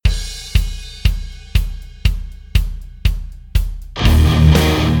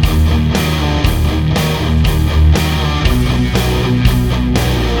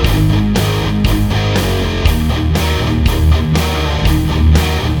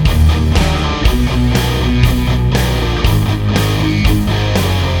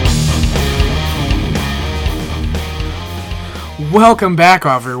Welcome back,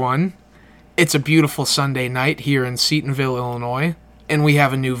 everyone. It's a beautiful Sunday night here in Seatonville, Illinois, and we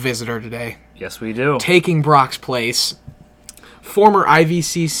have a new visitor today. Yes, we do. Taking Brock's place, former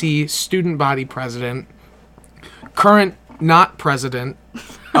IVCC student body president, current not president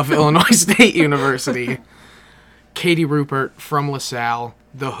of Illinois State University, Katie Rupert from LaSalle,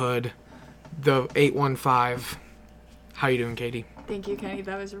 the Hood, the 815. How you doing, Katie? Thank you, Kenny.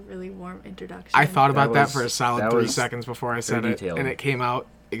 That was a really warm introduction. I thought about that for a solid 3 seconds before I said it, detailed. and it came out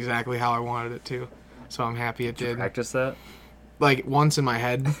exactly how I wanted it to. So I'm happy it did. Practice that? Like, once in my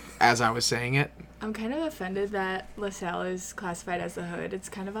head as I was saying it. I'm kind of offended that LaSalle is classified as the Hood. It's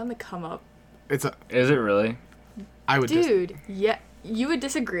kind of on the come up. Is it really? I would yeah, you would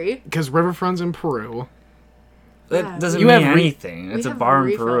disagree. because Riverfront's in Peru. That Yeah. doesn't You mean have anything. It's a have bar in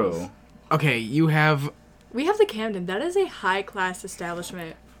refills. Peru. Okay, you have... We have the Camden. That is a high-class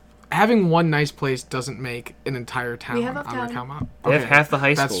establishment. Having one nice place doesn't make an entire town We have on the Uptown. come up. They have half the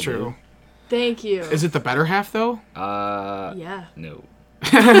high school. That's true. Dude. Thank you. Is it the better half, though? Yeah. No.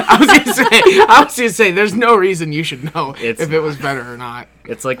 I was gonna say, there's no reason you should know It's if it was better or not.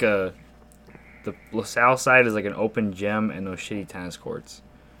 It's like the LaSalle side is like an open gym and those shitty tennis courts.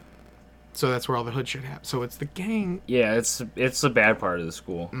 So that's where all the Hood shit happens. So it's the gang. Yeah, it's the bad part of the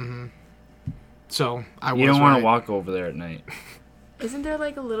school. Mm-hmm. So I was You don't want right. to walk over there at night. Isn't there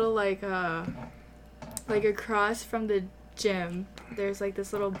like a little like across from the gym? There's like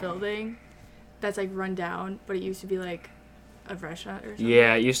this little building that's like run down, but it used to be like a restaurant or something.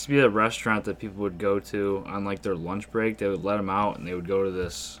 Yeah, it used to be a restaurant that people would go to on like their lunch break. They would let them out and they would go to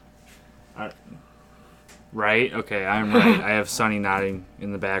this. Right? Okay, I'm right. I have Sonny nodding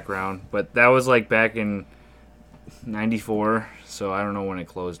in the background. But that was like back in 94, so I don't know when it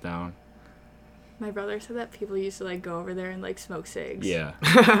closed down. My brother said that people used to like go over there and like smoke cigs. Yeah.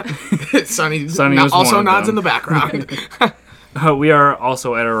 Sonny was also one of nods them. in the background. We are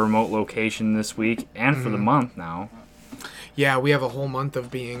also at a remote location this week and for the month now. Yeah, we have a whole month of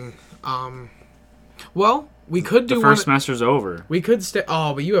being. Well, we could do The first semester's over. We could stay.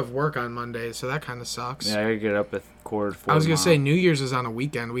 Oh, but you have work on Monday, so that kind of sucks. Yeah, I gotta get up at 4:45. I was gonna say New Year's is on a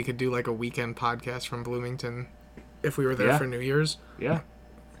weekend. We could do like a weekend podcast from Bloomington if we were there for New Year's. Yeah.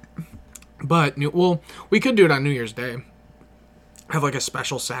 But we could do it on New Year's Day. Have like a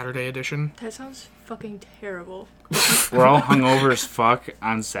special Saturday edition. That sounds fucking terrible. We're all hungover as fuck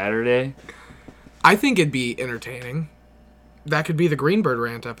on Saturday. I think it'd be entertaining. That could be the Greenbird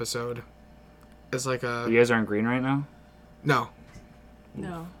rant episode. It's like a You guys aren't green right now? no.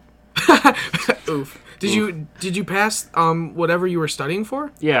 No. Oof. Did you pass whatever you were studying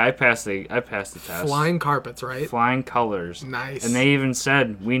for? Yeah, I passed the test. Flying carpets, right? Flying colors. Nice. And they even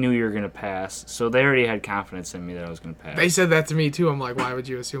said we knew you were gonna pass, so they already had confidence in me that I was gonna pass. They said that to me too. I'm like, why would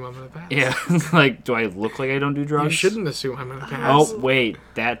you assume I'm gonna pass? Yeah, like, do I look like I don't do drugs? You shouldn't assume I'm gonna pass. Oh wait,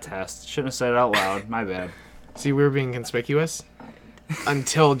 that test shouldn't have said it out loud. My bad. See, we were being conspicuous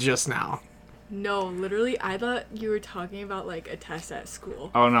until just now. No, literally, I thought you were talking about like a test at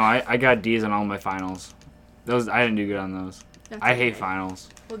school. Oh no, I got D's on all my finals. I didn't do good on those. That's I hate okay. finals.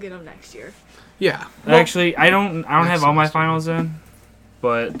 We'll get them next year. Yeah. Actually, I don't next have all my semester. finals in,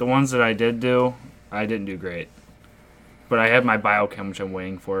 but the ones that I did do, I didn't do great. But I have my biochem, which I'm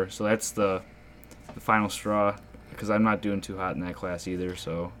waiting for, so that's the final straw, because I'm not doing too hot in that class either,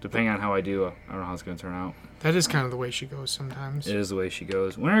 so depending on how I do, I don't know how it's going to turn out. That is kind of the way she goes sometimes. It is the way she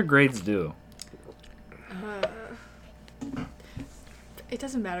goes. When are grades due? It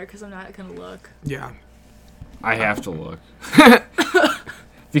doesn't matter because I'm not gonna look. Yeah. I have to look.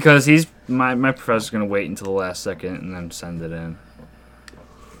 Because my professor's going to wait until the last second and then send it in.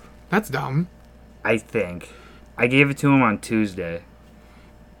 That's dumb. I think. I gave it to him on Tuesday.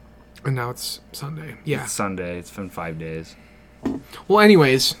 And now it's Sunday. Yeah. It's Sunday. It's been 5 days. Well,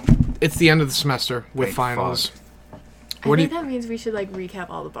 anyways, it's the end of the semester with Thank finals. I What do think you that means we should like recap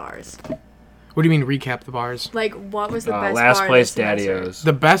all the bars. What do you mean recap the bars? Like, what was the best Last bar place, this semester? Daddy-O's.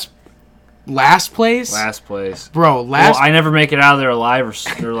 The best last place? Last place. Bro, Well, I never make it out of there alive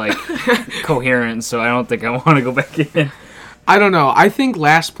or like coherent, so I don't think I want to go back in. I don't know. I think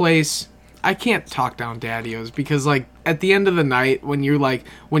last place I can't talk down Daddy-O's because like at the end of the night when you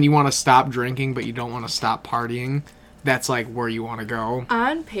want to stop drinking but you don't want to stop partying, that's like where you want to go.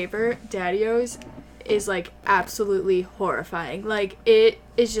 On paper, Daddy-O's is like absolutely horrifying. Like, it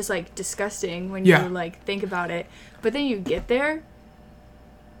is just like disgusting when you like think about it. But then you get there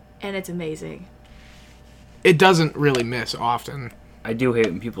and it's amazing. It doesn't really miss often. I do hate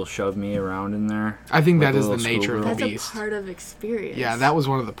when people shove me around in there. I think like that a is the little nature of the schoolgirl. That's beast. a part of experience. Yeah, that was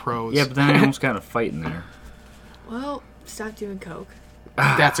one of the pros. Yeah, but then I almost got in a fight in there. Well, stop doing coke.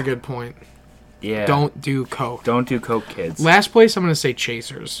 That's a good point. Yeah. Don't do Coke. Don't do Coke, kids. Last place, I'm going to say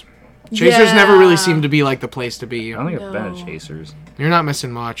Chasers. Chasers never really seemed to be like the place to be. I don't think I've been at Chasers. You're not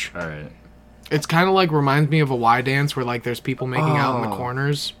missing much. All right. It's kind of like reminds me of a Y dance where like there's people making out in the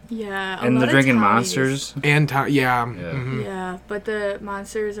corners. Yeah. And they're drinking Monsters. And Yeah, mm-hmm. but the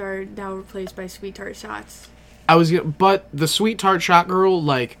Monsters are now replaced by Sweet Tart shots. But the Sweet Tart shot girl,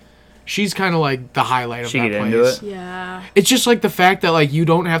 like, she's kind of like the highlight of that place. Into it? Yeah. It's just like the fact that like you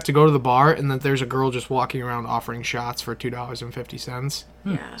don't have to go to the bar and that there's a girl just walking around offering shots for $2.50.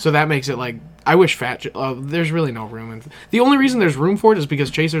 Yeah. So that makes it like I wish there's really no room. The only reason there's room for it is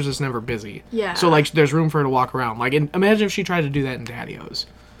because Chasers is never busy. Yeah. So like there's room for her to walk around. Like imagine if she tried to do that in Daddy-O's.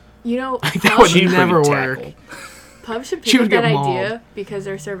 You know, that would never work. Pub should pick up that idea because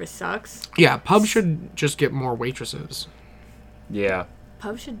their service sucks. Yeah, pub should just get more waitresses. Yeah.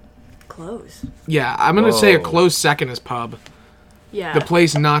 Pub should close. Yeah, I'm going to say a close second is pub. Yeah. The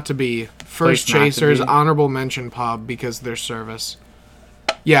place not to be. First Chasers, be. honorable mention pub because of their service.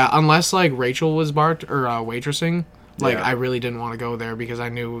 Yeah, unless like Rachel was waitressing, like I really didn't want to go there because I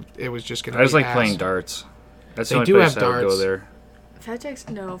knew it was just going to be I just like playing darts. That's the only place I would go there. Fat Jack's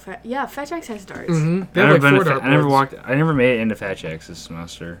Fat Jack's has darts. Mm-hmm. I never made it into Fat Jack's this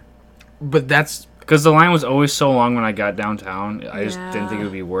semester. But that's because the line was always so long when I got downtown. I just didn't think it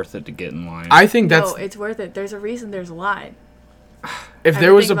would be worth it to get in line. I think No, it's worth it. There's a reason the's a line. If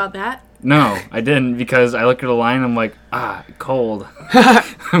there was about that? No, I didn't because I look at the line and I'm like, cold.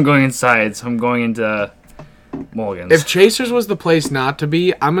 I'm going inside, so I'm going into Mulligan's. If Chasers was the place not to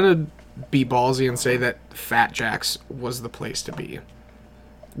be, I'm going to be ballsy and say that Fat Jack's was the place to be.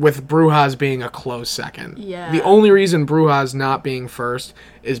 With Brujas being a close second. Yeah. The only reason Brujas not being first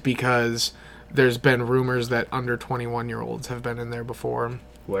is because there's been rumors that under 21-year-olds have been in there before.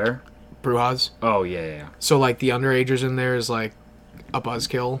 Where? Brujas. Oh, yeah. So, like, the underagers in there is, like, a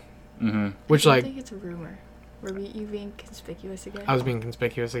buzzkill. Mm-hmm. Which, I think it's a rumor. Were you being conspicuous again? I was being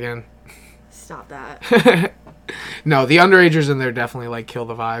conspicuous again. Stop that. No, the underagers in there definitely, like, kill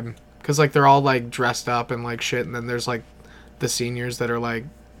the vibe. Because, like, they're all, like, dressed up and, like, shit. And then there's, like, the seniors that are, like,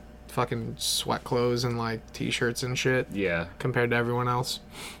 fucking sweat clothes and, like, T-shirts and shit. Yeah. Compared to everyone else.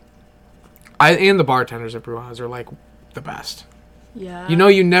 And the bartenders at Brujas are, like, the best. Yeah. You know,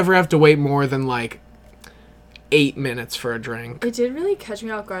 you never have to wait more than, like, 8 minutes for a drink. It did really catch me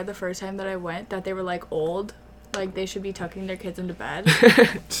off guard the first time that I went that they were, like, old. Like, they should be tucking their kids into bed.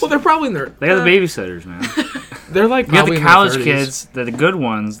 Well, they're probably in their... They got the babysitters, man. They're, like, you got the college in kids, the good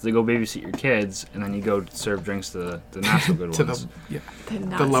ones, they go babysit your kids, and then you go serve drinks to the not-so-good ones.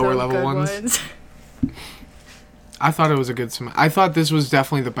 The lower-level ones. I thought it was a good semester. I thought this was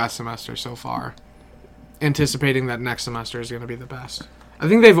definitely the best semester so far. Anticipating that next semester is going to be the best. I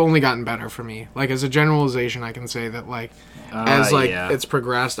think they've only gotten better for me. Like, as a generalization, I can say that, like, it's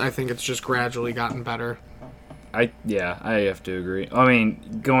progressed, I think it's just gradually gotten better. I have to agree. I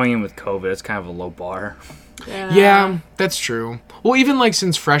mean, going in with COVID, it's kind of a low bar. Yeah, that's true. Well, even, like,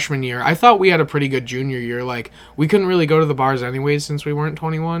 since freshman year, I thought we had a pretty good junior year. Like, we couldn't really go to the bars anyways since we weren't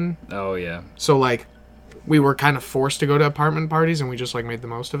 21. Oh, yeah. So, like, we were kind of forced to go to apartment parties, and we just, like, made the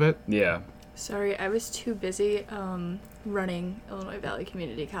most of it. Yeah. Sorry, I was too busy running Illinois Valley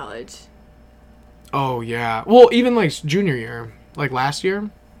Community College. Oh, yeah. Well, even, like, junior year. Like, last year.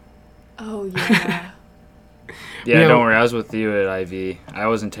 Oh, yeah. Yeah, don't worry. I was with you at IV. I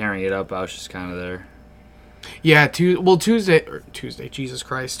wasn't tearing it up. I was just kind of there. Yeah, Tuesday, Jesus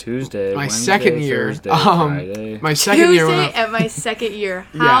Christ. Tuesday, my Wednesday, second year. Thursday, Friday. My second Tuesday year. at my second year.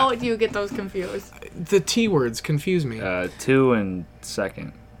 How do you get those confused? The T words confuse me. 2 and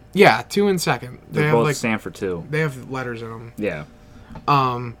second. Yeah, 2 and second. They both like, stand for 2. They have letters in them. Yeah.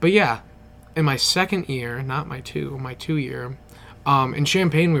 But yeah, in my second year, not my 2 year, in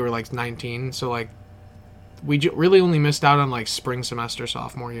Champaign we were like 19, so like we really only missed out on like spring semester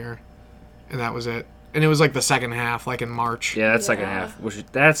sophomore year, and that was it. And it was like the second half, like in March. Yeah, second half.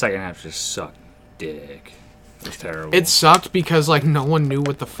 That second half just sucked dick. It was terrible. It sucked because like no one knew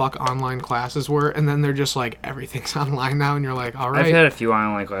what the fuck online classes were, and then they're just like everything's online now, and you're like, all right. I've had a few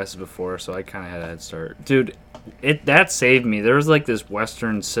online classes before, so I kind of had a head start, dude. That saved me. There was like this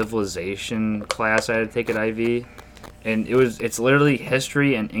Western civilization class I had to take at IV, and it's literally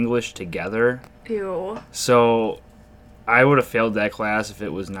history and English together. Ew. So I would have failed that class if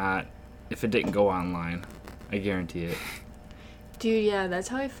it didn't go online. I guarantee it. Dude, yeah, that's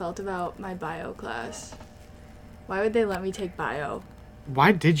how I felt about my bio class. Why would they let me take bio?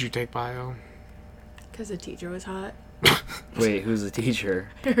 Why did you take bio? Because the teacher was hot. Wait, who's the teacher?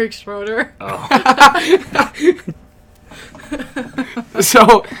 Eric Schroeder. Oh.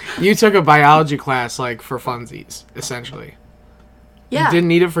 So, you took a biology class, like, for funsies, essentially. Yeah. You didn't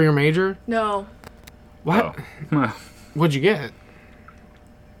need it for your major? No. What? Oh. What'd you get?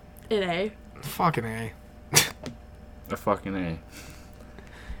 An A. Fucking A. A fucking A.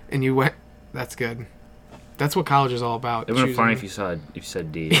 And you went... That's good. That's what college is all about. It would have been funny choosing- if you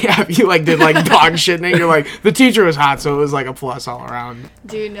said D. Yeah, if you like did like dog shit and you're like, the teacher was hot, so it was like a plus all around.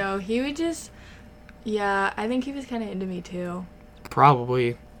 Dude, no. He would just... Yeah, I think he was kind of into me, too.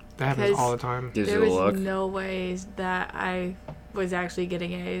 Probably. That happens 'Cause all the time. Gives There you a was look. no ways that I was actually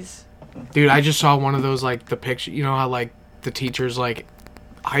getting A's. Dude, I just saw one of those, like, the picture. You know how, like, the teacher's, like,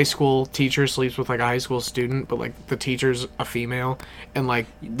 high school teacher sleeps with, like, a high school student, but, like, the teacher's a female. And, like...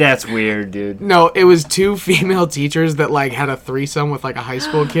 That's weird, dude. No, it was two female teachers that, like, had a threesome with, like, a high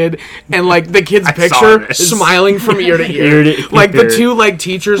school kid. And, like, the kid's I saw picture this. smiling from ear to ear. Ear to Like, the ear. two, like,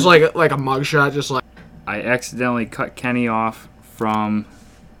 teachers, like a mugshot, just, like... I accidentally cut Kenny off from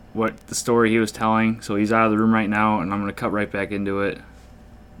what the story he was telling, so he's out of the room right now, and I'm going to cut right back into it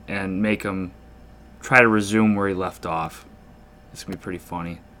and make him try to resume where he left off. It's going to be pretty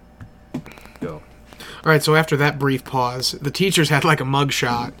funny. Go. All right, so after that brief pause, the teachers had like a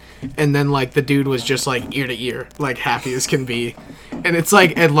mugshot, and then like the dude was just like ear to ear, like happy as can be, and it's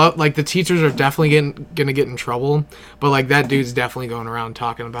like like the teachers are definitely gonna get in trouble, but like that dude's definitely going around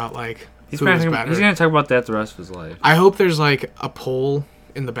talking about like who was better. He's going to talk about that the rest of his life. I hope there's like a poll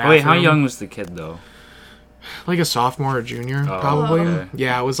in the Oh, bathroom. wait, how young was the kid, though? Like a sophomore or junior, Oh, probably. okay.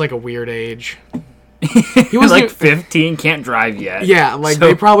 Yeah, it was like a weird age. He was like 15, can't drive yet. Yeah, like So-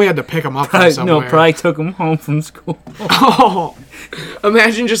 they probably had to pick him up from somewhere. probably took him home from school. Oh,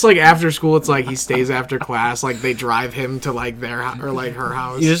 imagine just like after school, it's like he stays after class, like they drive him to like their or like her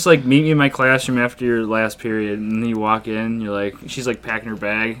house. You just like meet me in my classroom after your last period, and then you walk in. You're like, she's like packing her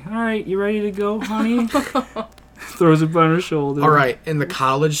bag. All right, you ready to go, honey? Throws it on her shoulder. All right, in the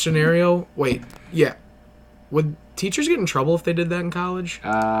college scenario, wait, yeah, would teachers get in trouble if they did that in college?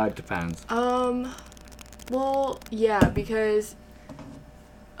 It depends. Well, yeah, because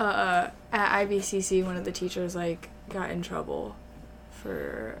at IVCC, one of the teachers like got in trouble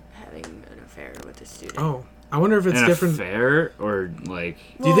for having an affair with a student. Oh, I wonder if it's An different. affair or like.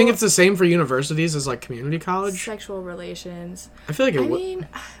 Do you think it's the same for universities as like community college? Sexual relations. I feel like it I would. mean,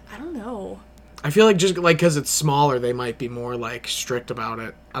 I don't know. I feel like just like because it's smaller, they might be more like strict about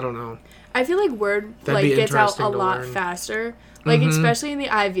it. I don't know. I feel like word That'd be like gets out interesting a to lot learn. faster. Like especially in the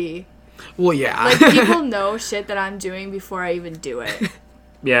IV. Well, yeah. Like people know shit that I'm doing before I even do it.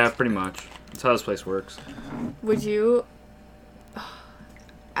 Yeah, pretty much. That's how this place works. Would you?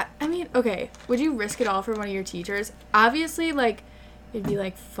 I mean, okay. Would you risk it all for one of your teachers? Obviously, like it'd be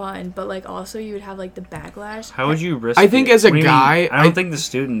like fun, but like also you would have like the backlash. How would you risk? I think it? as a What do you mean? guy, I don't I- think the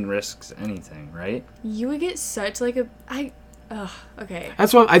student risks anything, right? You would get such like a okay.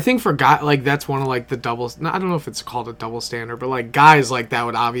 That's what I think for guy like that's one of like the doubles. No, I don't know if it's called a double standard, but like guys like that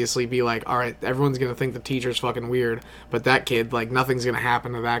would obviously be like, all right, everyone's gonna think the teacher's fucking weird, but that kid like nothing's gonna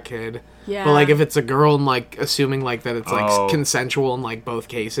happen to that kid. Yeah. But like if it's a girl and like assuming like that it's like Oh. consensual in like both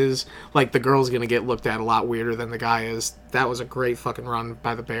cases, like the girl's gonna get looked at a lot weirder than the guy is. That was a great fucking run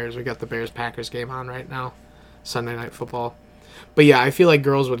by the Bears. We got the Bears Packers game on right now, Sunday Night Football. But yeah, I feel like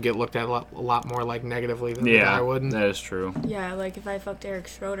girls would get looked at a lot more like negatively than the guy Yeah, would. that is true. Yeah, like if I fucked Eric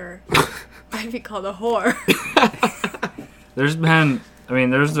Schroeder, I'd be called a whore. There's been, I mean,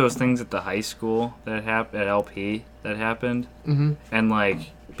 there's those things at the high school that happened at LP that happened, and like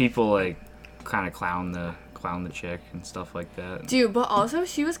people like kind of clown the chick and stuff like that. Dude, but also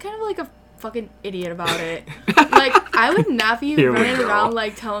she was kind of like a fucking idiot about it. Like I would not be Here we running go. around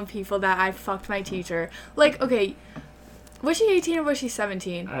like telling people that I fucked my teacher. Like, okay, was she 18 or was she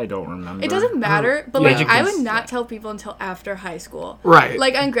 17? I don't remember. It doesn't matter, but Yeah, like you I can would s- not tell people until after high school. Right.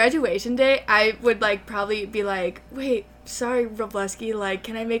 Like on graduation day, I would like probably be like, "Wait, sorry, Robleski, like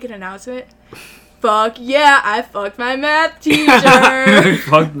can I make an announcement?" Fuck yeah, I fucked my math teacher.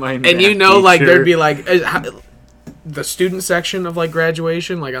 Fuck my And you math know, like teacher. there'd be like the student section of like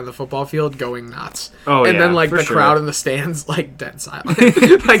graduation, like on the football field, going nuts. Oh, and yeah, then like for the sure. crowd in the stands, like dead silent.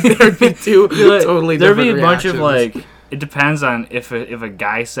 Like there'd be two Like, totally there'd different be a bunch of reactions. like. It depends on if a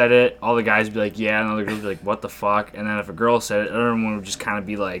guy said it, all the guys would be like, yeah, and other girls would be like, what the fuck? And then if a girl said it, everyone would just kind of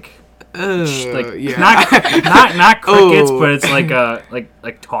be like yeah, not crickets, Oh. but it's like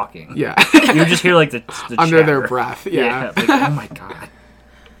like talking. yeah, You would just hear like the under their chatter. breath. Yeah, Like, oh my god.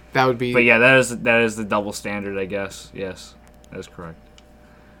 that would be. But yeah, that is the double standard, I guess. Yes, that is correct.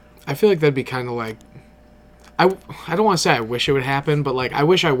 I feel like that'd be kind of like. I don't want to say I wish it would happen, but like I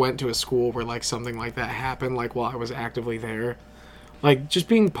wish I went to a school where like something like that happened, like while I was actively there. Like just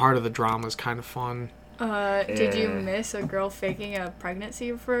being part of the drama is kind of fun. Did you Yeah. miss a girl faking a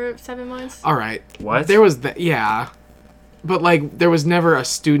pregnancy for 7 months? All right, What? there was that. Yeah, But, like, there was never a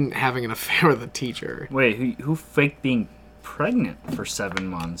student having an affair with a teacher. Wait, who faked being pregnant for 7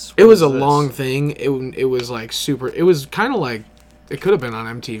 months? It was a long thing. It was, like, super... It was kind of like... It could have been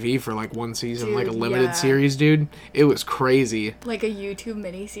on MTV for, like, one season, Dude, like a limited series, dude. It was crazy. Like a YouTube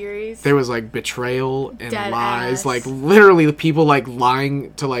miniseries. There was, like, betrayal and Dead lies. ass. Like, literally the people, like,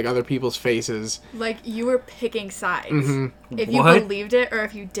 lying to, like, other people's faces. Like, you were picking sides. Mm-hmm. If you What? believed it or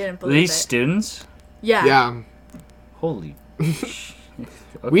if you didn't believe These it. students? Yeah. Yeah. Holy.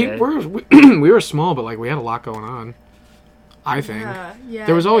 We were small, but, like, we had a lot going on. I think. Yeah,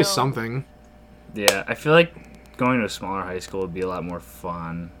 There was always no. something. Yeah, I feel like going to a smaller high school would be a lot more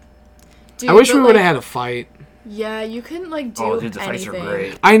fun. Dude, I wish but, we would have like, had a fight. Yeah, you couldn't, like, do Oh, dude, the fights are anything.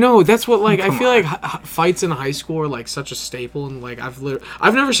 great. I know, that's what, like, I Come feel on. like fights in high school are, like, such a staple, and, like, I've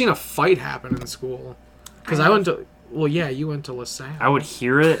never seen a fight happen in school. Because I went to, well, yeah, you went to LaSalle. I would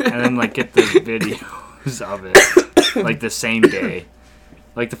hear it and then, like, get the videos of it, like, the same day.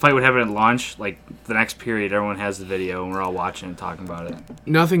 Like, the fight would happen at lunch, like, the next period, everyone has the video, and we're all watching and talking about it.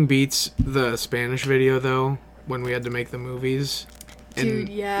 Nothing beats the Spanish video, though, when we had to make the movies. And Dude,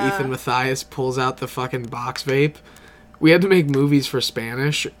 yeah. Ethan Mathias pulls out the fucking box vape. We had to make movies for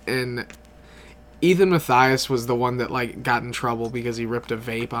Spanish, and Ethan Mathias was the one that, like, got in trouble because he ripped a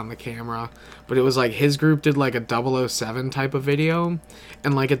vape on the camera. But it was, like, his group did, like, a 007 type of video.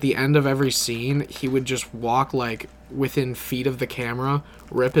 And, like, at the end of every scene, he would just walk, like, within feet of the camera,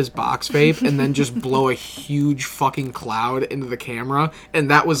 rip his box vape, and then just blow a huge fucking cloud into the camera.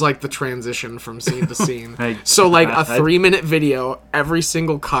 And that was, like, the transition from scene to scene. So, like, a 3-minute video, every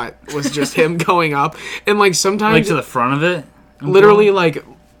single cut was just him going up. And, like, sometimes... Like, to the front of it? Literally, like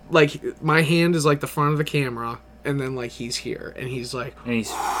my hand is like the front of the camera, and then like he's here, and he's like, And he's...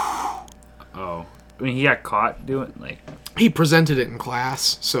 Oh. I mean, he got caught doing, like... he presented it in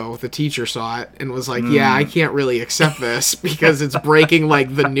class, so the teacher saw it and was like, yeah, I can't really accept this because it's breaking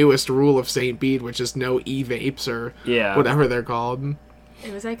like the newest rule of St. Bede, which is no e-vapes or whatever they're called.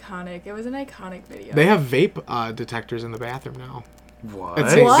 It was iconic. It was an iconic video. They have vape detectors in the bathroom now. What? At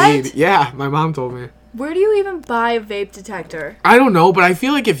St. What? Bede. Yeah, my mom told me. Where do you even buy a vape detector? I don't know, but I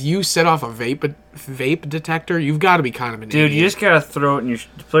feel like if you set off a vape detector, you've got to be kind of an Dude, idiot. you just gotta throw it in your...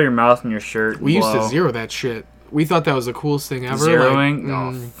 Fill your mouth in your shirt and We used to blow. zero that shit. We thought that was the coolest thing ever. Zeroing?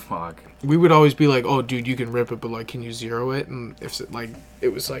 Like, Oh, fuck. we would always be like, "Oh, dude, you can rip it, but like, can you zero it?" And if it, like it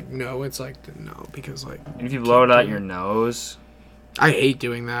was like no, it's like no because like And if you blow it out your nose... I hate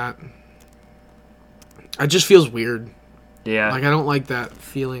doing that. It just feels weird. Yeah. Like I don't like that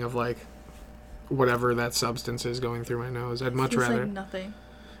feeling of like whatever that substance is going through my nose. I'd much Feels rather. like nothing.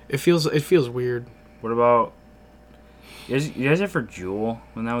 It feels weird. What about... You guys ever Juul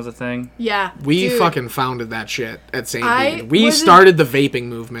when that was a thing? Yeah. We dude, fucking founded that shit at St. I Bede. We was a- started the vaping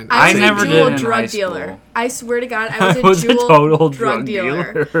movement. I I was never a did Juul in high drug school. dealer. I swear to God, I was a was Juul a total drug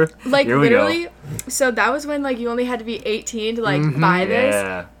dealer. Like Here we go. literally, so that was when like you only had to be 18 to like buy this.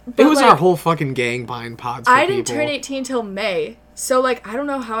 Yeah. It But, was like, our whole fucking gang buying pods for I didn't people. turn 18 till May. So like I don't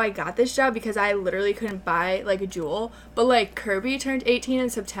know how I got this job because I literally couldn't buy like a Juul. But like Kirby turned 18 in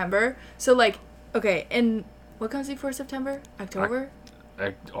September. So like okay, and what comes before September? October?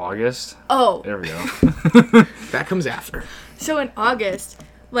 August? Oh, There we go. That comes after. so in August,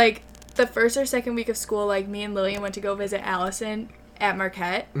 like the first or second week of school, like me and Lillian went to go visit Allison at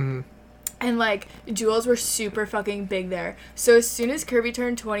Marquette. Mhm. And like Juuls were super fucking big there. So as soon as Kirby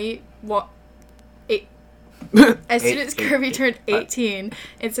turned 20, as soon as Kirby turned 18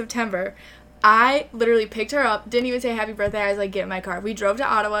 in September, I literally picked her up, didn't even say happy birthday. I was like, get in my car. We drove to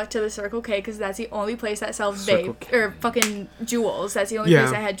Ottawa to the Circle K because that's the only place that sells Circle vape K. or fucking Juuls. That's the only Yeah.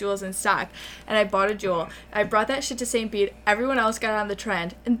 place that had Juuls in stock. And I bought a Juul. I brought that shit to St. Bede. Everyone else got on the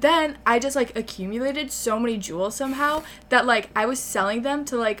trend. And then I just like accumulated so many Juuls somehow that like I was selling them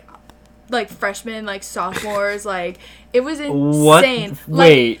to like freshmen, like sophomores, like it was What? insane.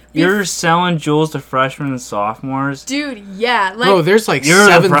 Wait, Like, you're selling Juuls to freshmen and sophomores? dude, yeah, like Bro, there's like You're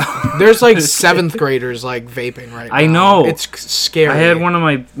the there's like 7th graders like vaping right now. I know. It's scary. I had one of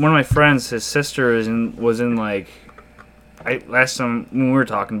my friends. His sister was in like. Last time when we were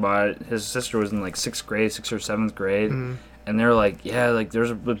talking about it, his sister was in like 6th grade, 6th or 7th grade, and they're like, yeah, like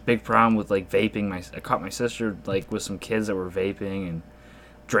there's a big problem with like vaping. I caught my sister like with some kids that were vaping and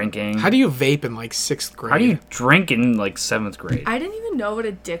drinking. How do you vape in like 6th grade? How do you drink in like 7th grade? I didn't even know what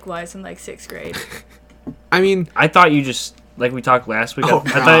a dick was in like 6th grade. I mean, I thought you just like we talked last week. Oh,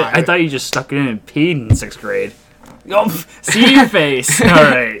 I God. thought you just stuck it in and peed in 6th grade. Oh, see your face. All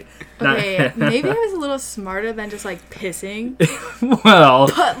right. Okay, maybe I was a little smarter than just like pissing, Well,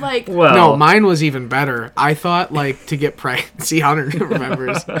 but like no, mine was even better. I thought like to get pregnant. See, Hunter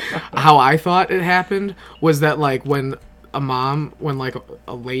remembers how I thought it happened was that like when a mom, when like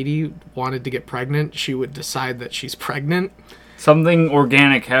a lady wanted to get pregnant, she would decide that she's pregnant. Something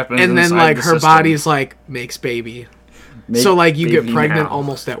organic happens, and then like her system. body's like makes baby. So like you get pregnant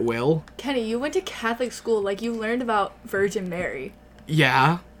almost at will. Kenny, you went to Catholic school, like you learned about Virgin Mary.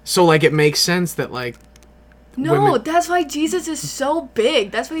 Yeah. So like it makes sense that like. No, women... that's why Jesus is so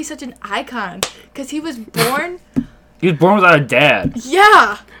big. That's why he's such an icon, because he was born. He was born without a dad.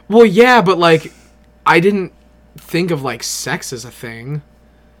 Yeah. Well, yeah, but like, I didn't think of like sex as a thing,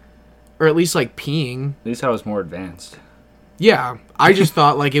 or at least like peeing. At least I was more advanced. Yeah, I just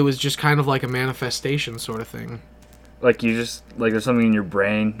thought like it was just kind of like a manifestation sort of thing. Like you just like there's something in your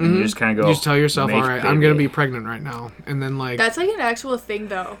brain, and you just kind of go. You just tell yourself, all right, baby. I'm gonna be pregnant right now, and then like. That's like an actual thing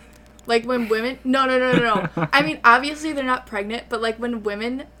though. Like when women, no. I mean, obviously they're not pregnant, but like when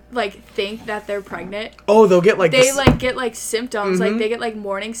women like think that they're pregnant. Oh, they'll get like. They like get like symptoms, like they get like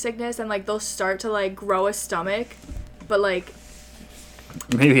morning sickness, and like they'll start to like grow a stomach, but like.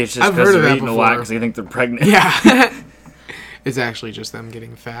 Maybe it's just because they're eating a lot because they think they're pregnant. Yeah. It's actually just them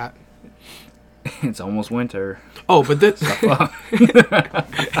getting fat. It's almost winter. Oh, but this.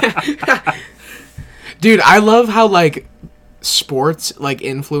 Dude, I love how like. Sports like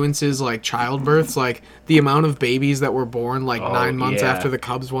influences like childbirths, like the amount of babies that were born like 9 months after the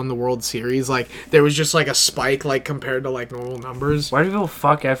Cubs won the World Series, like there was just like a spike like compared to like normal numbers. Why do people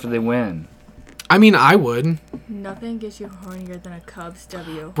fuck after they win? I mean, I would. Nothing gets you hornier than a Cubs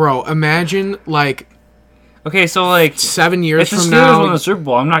W. Bro, imagine like. Okay, so like 7 years if from the Steelers now. won the Super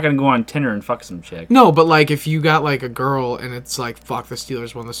Bowl, I'm not gonna go on Tinder and fuck some chick. No, but like if you got like a girl and it's like fuck the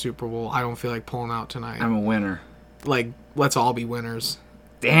Steelers won the Super Bowl, I don't feel like pulling out tonight. I'm a winner. Like. Let's all be winners.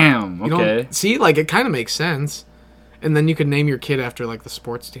 Damn, okay. See, like, it kind of makes sense. And then you could name your kid after, like, the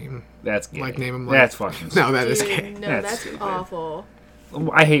sports team. That's gay. Like, name him, like... That's fucking No, that Dude, is gay. No, that's awful.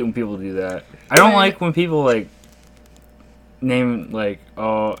 I hate when people do that. I don't like when people, like, name, like,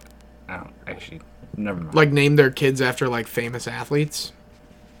 oh... I don't... Actually, never mind. Like, name their kids after, like, famous athletes?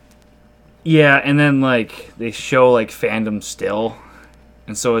 Yeah, and then, like, they show, like, fandom still.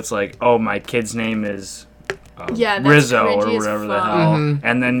 And so it's like, oh, my kid's name is... that's Rizzo or cringy as whatever the fuck. hell,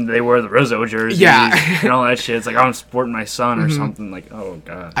 and then they wear the Rizzo jerseys and all that shit. It's like I'm sporting my son or something. Like, oh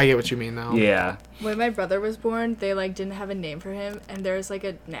god. I get what you mean now. Yeah. When my brother was born, they like didn't have a name for him, and there was like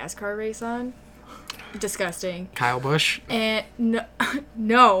a NASCAR race on. Disgusting. Kyle Busch. And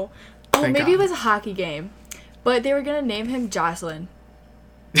no. Oh, Thank maybe God. it was a hockey game, but they were gonna name him Jocelyn.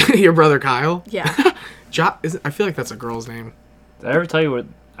 Your brother Kyle. Yeah. I feel like that's a girl's name. Did I ever tell you what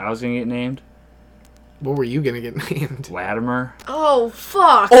I was gonna get named? What were you gonna get named? Latimer. Oh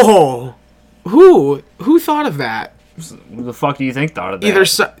fuck. Oh, who thought of that? Who the fuck do you think thought of that? Either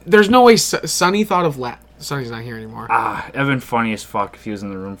there's no way Sonny thought of Sonny's not here anymore. Evan funny as fuck if he was in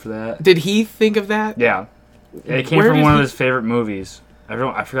the room for that. Did he think of that? Yeah. It came from one of his favorite movies.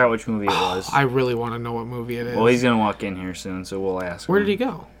 I forgot which movie it was. I really want to know what movie it is. Well, he's gonna walk in here soon, so we'll ask him. Where did he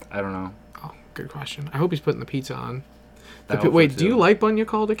go? I don't know. Oh, good question. I hope he's putting the pizza on. Wait, do you like Bagna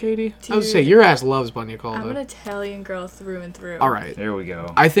Calda, Katie? Dude, I was say your ass loves Bagna Calda. I'm an Italian girl through and through. All right, there we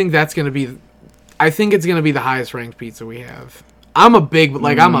go. I think it's gonna be the highest ranked pizza we have. I'm a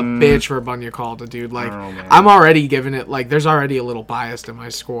bitch for Bagna Calda, dude. Like, I'm already giving it like there's already a little bias in my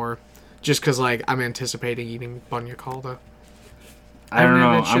score, just because like I'm anticipating eating Bagna Calda. I don't know.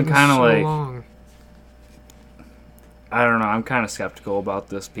 I'm kind of like. Long. I don't know. I'm kind of skeptical about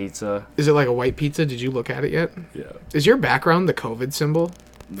this pizza. Is it like a white pizza? Did you look at it yet? Yeah. Is your background the COVID symbol?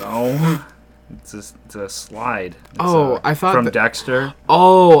 No. It's a slide. I thought from Dexter.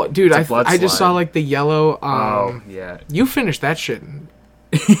 Oh, dude, I just saw slide. like the yellow. Yeah. You finished that shit in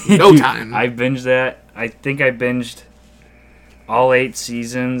no time. I binged that. I think I binged all 8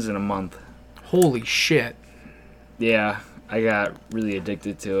 seasons in a month. Holy shit. Yeah, I got really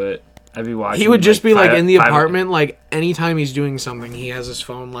addicted to it. I'd be watching. He would just be like in the apartment, like anytime he's doing something, he has his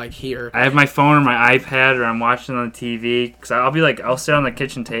phone like here. I have my phone or my iPad, or I'm watching on the TV. Because I'll sit on the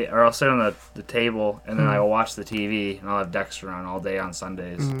kitchen table, or I'll sit on the table, and then I'll watch the TV, and I'll have Dexter on all day on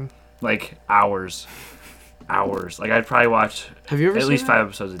Sundays. Like hours. Like I'd probably watch at least 5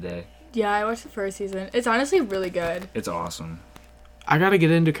 episodes a day. Yeah, I watched the first season. It's honestly really good. It's awesome. I gotta get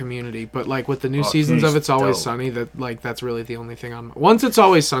into Community, but like with the new seasons of It's Always Sunny, that's really the only thing I'm. Once It's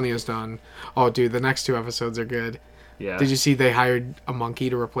Always Sunny is done, oh dude, the next 2 episodes are good. Yeah. Did you see they hired a monkey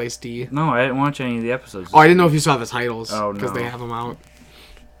to replace D? No, I didn't watch any of the episodes. Oh, I didn't know if you saw the titles. Oh, no. Because they have them out.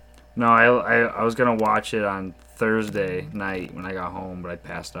 No, I was gonna watch it on Thursday night when I got home, but I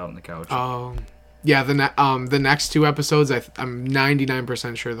passed out on the couch. Oh, yeah. The next 2 episodes, I'm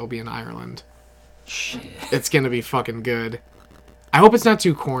 99% sure they'll be in Ireland. Shit. It's gonna be fucking good. I hope it's not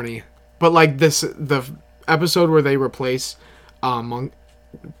too corny, but like the episode where they replace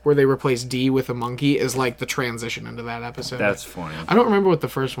D with a monkey is like the transition into that episode. That's funny. I don't remember what the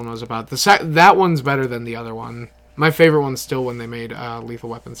first one was about. That one's better than the other one. My favorite one's still when they made Lethal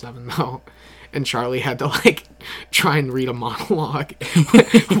Weapon 7 though, and Charlie had to like try and read a monologue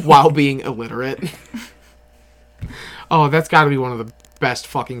while being illiterate. Oh, that's got to be one of the best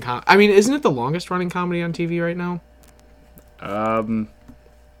fucking I mean, isn't it the longest running comedy on TV right now?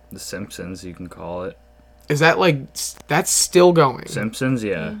 The Simpsons, you can call it. Is that like that's still going? Simpsons,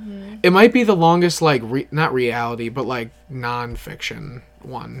 yeah. Mm-hmm. It might be the longest like not reality, but like non-fiction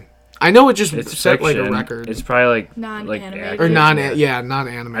one. I know it just It's set fiction. like a record. It's probably like Non-animated. Or yeah.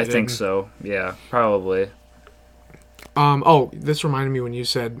 non-animated. I think so. Yeah, probably. Oh, this reminded me when you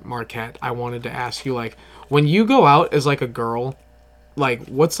said Marquette. I wanted to ask you, like, when you go out as like a girl, like,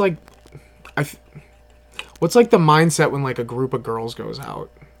 what's like the mindset when like a group of girls goes out?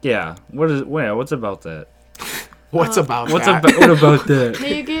 Yeah. What's about that? What's about What that? about that?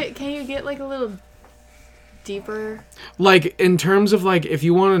 Can you get like a little deeper? Like, in terms of like, if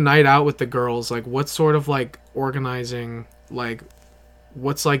you want a night out with the girls, like, what's sort of like organizing, like,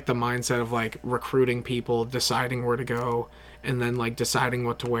 what's like the mindset of like recruiting people, deciding where to go, and then like deciding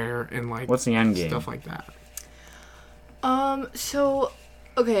what to wear, and like what's the end game? Stuff like that. So,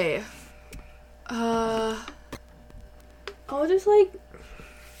 okay. I'll just like,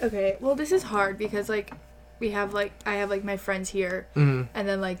 okay, well, this is hard because like I have like my friends here, Mm-hmm. and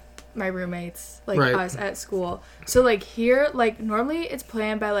then like my roommates, like Right. us at school. So like here, like normally it's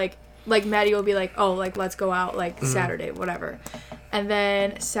planned by like Maddie will be like, oh, like let's go out like Mm-hmm. Saturday, whatever. And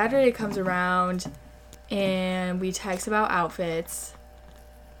then Saturday comes around and we text about outfits.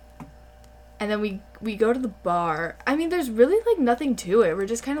 And then we go to the bar. I mean, there's really like nothing to it. We're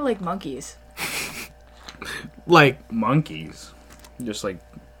just kind of like monkeys. Like Monkeys. Just like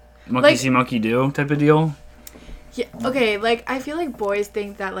monkey Like- see, monkey do type of deal. Yeah, okay, like I feel like boys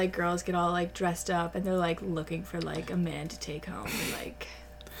think that like girls get all like dressed up and they're like looking for like a man to take home and like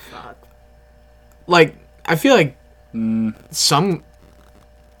fuck. like I feel like some.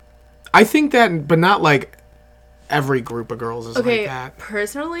 I think that, but not like every group of girls is Okay, like that.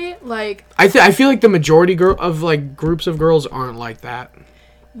 personally, like I feel like the majority of like groups of girls aren't like that.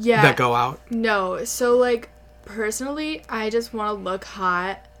 yeah. That go out. No, so like personally, I just want to look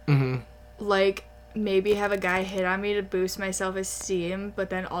hot. Mm-hmm. Like maybe have a guy hit on me to boost my self-esteem, but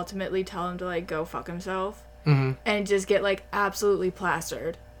then ultimately tell him to like go fuck himself. Mm-hmm. And just get like absolutely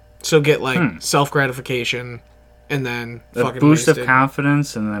plastered. So get like self-gratification, and then A fucking boost wasted. of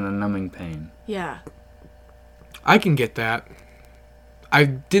confidence and then a numbing pain. Yeah. I can get that. I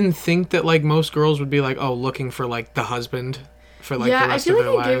didn't think that like most girls would be like, oh, looking for like the husband for like yeah, the rest I feel of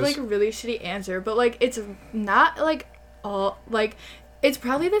like their I gave lives. like a really shitty answer, but like it's not like all like it's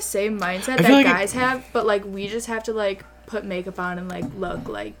probably the same mindset I feel that like guys have, but like we just have to like put makeup on and like look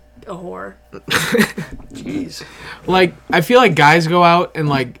like a whore. Jeez. Like I feel like guys go out and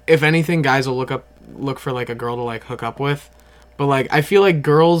like if anything, guys will look for like a girl to like hook up with. But like I feel like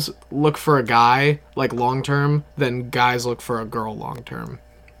girls look for a guy like long term, then guys look for a girl long term.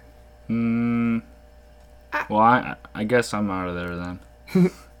 Well, I guess I'm out of there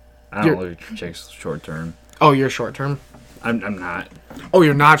then. I don't look at chicks short term. Oh, you're short term? I'm not. Oh,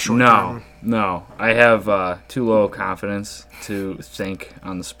 you're not short term. No. I have too low confidence to think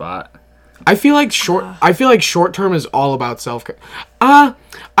on the spot. I feel like short term is all about I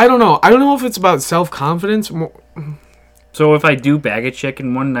don't know. I don't know if it's about self-confidence. So if I do bag a chick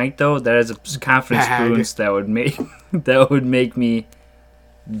in one night though, that is a confidence boost that would make me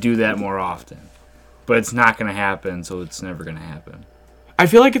do that more often. But it's not going to happen, so it's never going to happen. I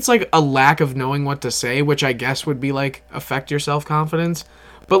feel like it's like a lack of knowing what to say, which I guess would be like affect your self-confidence.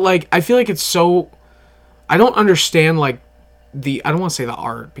 But like I feel like it's so I don't understand like I don't want to say the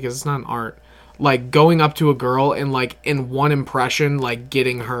art because it's not an art. Like going up to a girl and like in one impression like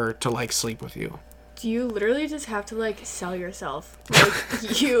getting her to like sleep with you. You literally just have to like sell yourself.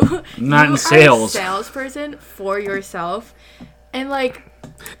 Like you Not you in sales. Are a salesperson for yourself. And like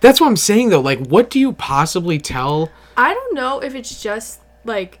That's what I'm saying though. Like what do you possibly tell? I don't know if it's just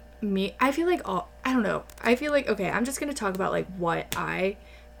like me. I feel like I don't know. I feel like okay, I'm just going to talk about like what I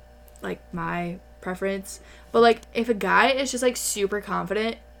like my preference. But like if a guy is just like super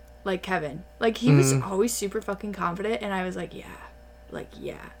confident, like Kevin, like he was always super fucking confident and I was like, yeah.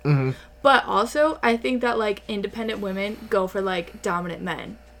 Mm-hmm. But also I think that like independent women go for like dominant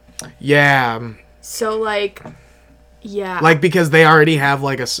men. Yeah. So like yeah. Like because they already have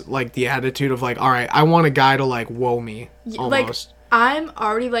like the attitude of like, all right, I want a guy to like whoa me almost. Like I'm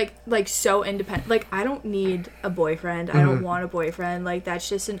already like so independent. Like I don't need a boyfriend. I don't want a boyfriend. Like that's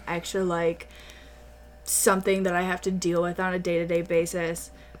just an extra like something that I have to deal with on a day-to-day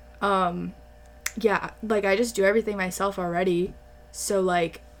basis. Yeah, like, I just do everything myself already. So,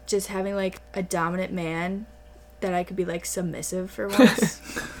 like, just having, like, a dominant man that I could be, like, submissive for once.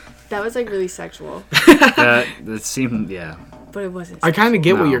 That was, like, really sexual. That seemed, yeah. But it wasn't sexual. I kind of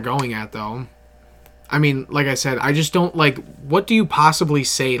get what No. you're going at, though. I mean, like I said, I just don't, like, what do you possibly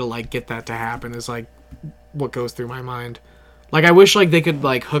say to, like, get that to happen is, like, what goes through my mind. Like, I wish, like, they could,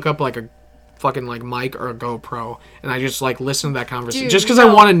 like, hook up, like, a fucking, like, mic or a GoPro, and I just, like, listen to that conversation. Dude, just because no.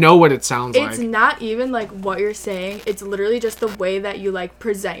 I want to know what it sounds like. It's not even, like, what you're saying. It's literally just the way that you, like,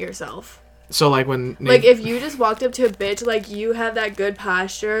 present yourself. So, like, when... Like, if you just walked up to a bitch, like, you have that good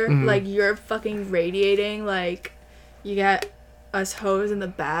posture, Mm-hmm. like, you're fucking radiating, like, you got us hoes in the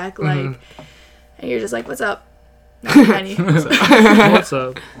back, like, Mm-hmm. and you're just like, what's up? Not Penny. What's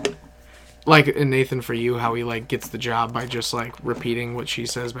up? Like, in Nathan, for you, how he, like, gets the job by just, like, repeating what she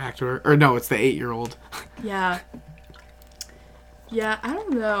says back to her. Or, no, it's the 8-year-old. Yeah. Yeah, I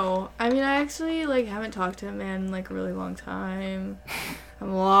don't know. I mean, I actually, like, haven't talked to a man in, like, a really long time.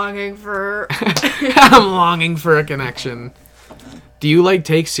 I'm longing for... I'm longing for a connection. Do you, like,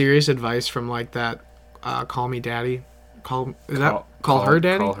 take serious advice from, like, that, call me daddy? Call her daddy? Call her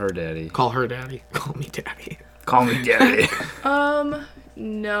daddy. Call her daddy. Call me daddy. Call me daddy.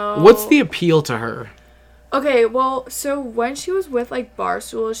 No. What's the appeal to her? Okay, well, so when she was with, like,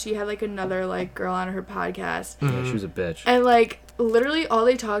 Barstool, she had, like, another, like, girl on her podcast. Yeah, she was a bitch. And, like, literally all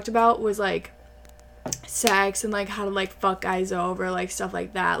they talked about was, like, sex and, like, how to, like, fuck guys over, like, stuff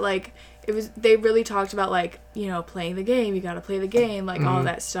like that. Like, they really talked about, like, you know, playing the game, you gotta play the game, like, all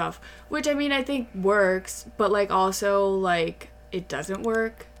that stuff. Which, I mean, I think works, but, like, also, like, it doesn't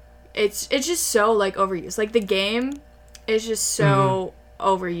work. It's just so, like, overused. Like, the game is just so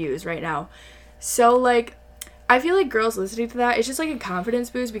overused right now. So, like, I feel like girls listening to that, it's just, like, a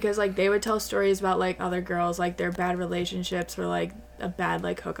confidence boost because, like, they would tell stories about, like, other girls, like, their bad relationships or, like, a bad,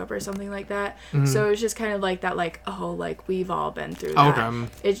 like, hookup or something like that. So it's just kind of like that, like, oh, like, we've all been through that. I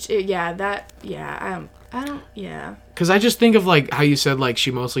don't. Because I just think of, like, how you said, like, she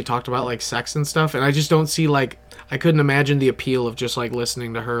mostly talked about, like, sex and stuff, and I just don't see, like, I couldn't imagine the appeal of just, like,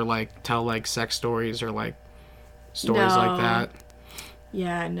 listening to her, like, tell, like, sex stories or, like, stories like that.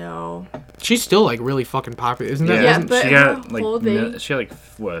 Yeah, no. She's still, like, really fucking popular, isn't that? Yeah, isn't- but she her got like whole thing- she had like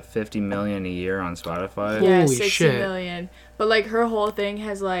what 50 million a year on Spotify. Yeah, Holy 60 shit. million. But, like, her whole thing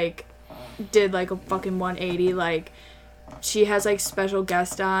has, like, did, like, a fucking 180. Like, she has, like, special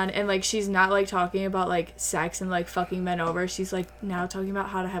guests on, and, like, she's not, like, talking about, like, sex and, like, fucking men over. She's, like, now talking about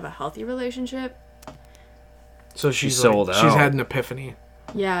how to have a healthy relationship. So she's sold like, out. She's had an epiphany.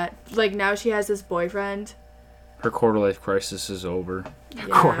 Yeah, like, now she has this boyfriend. Her quarter life crisis is over.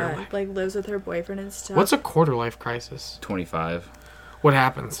 Quarter Yeah, life. like, lives with her boyfriend and stuff. What's a quarter life crisis? 25. What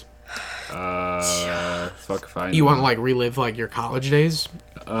happens? Fuck if I know. You want to, like, relive, like, your college days?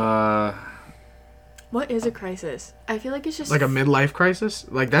 What is a crisis? I feel like it's just... Like a midlife crisis?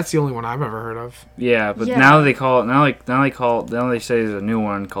 Like, that's the only one I've ever heard of. Yeah, but Yeah. now they call it now they say there's a new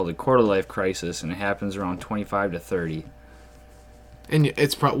one called the quarter life crisis, and it happens around 25 to 30. And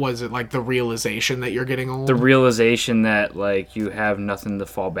it's was it like the realization that you're getting old? The realization that like you have nothing to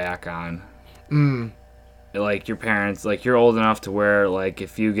fall back on. Like your parents, like you're old enough to where like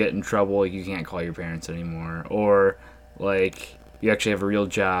if you get in trouble, you can't call your parents anymore, or like you actually have a real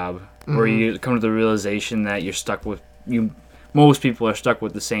job, or you come to the realization that you're stuck with you. Most people are stuck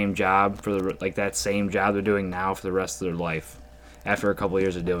with the same job for the like that same job they're doing now for the rest of their life after a couple of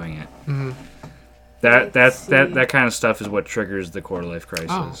years of doing it. That kind of stuff is what triggers the quarter life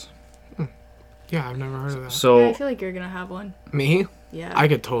crisis. Yeah, I've never heard of that. Yeah, So I feel like you're gonna have one. Me? Yeah. I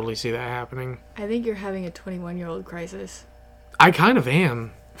could totally see that happening. I think you're having a 21-year-old crisis. I kind of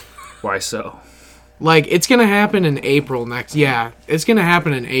am. why so? Like, it's going to happen in April next. Yeah, it's going to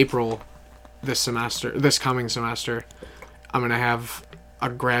happen in April this coming semester. I'm going to have a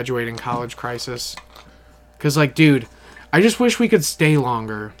graduating college crisis. Because, like, dude, I just wish we could stay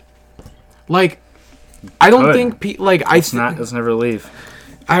longer. Like, I don't think, Let's never leave.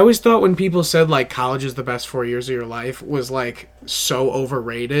 I always thought when people said, like, college is the best 4 years of your life was, like, so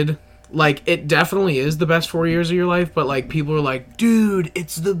overrated. Like, it definitely is the best 4 years of your life, but, like, people are like, dude,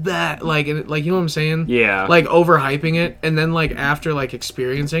 it's the best. Like, you know what I'm saying? Yeah. Like, overhyping it, and then, like, after, like,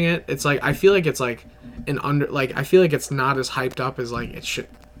 experiencing it, it's, like, I feel like it's, like, I feel like it's not as hyped up as, like, it should,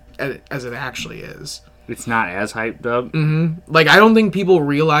 as it actually is. It's not as hyped up. Like, I don't think people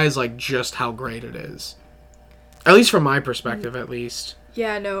realize, like, just how great it is. At least from my perspective, at least.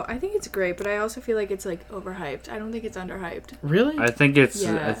 Yeah, no, I think it's great, but I also feel like it's, like, overhyped. I don't think it's underhyped. Really? I think it's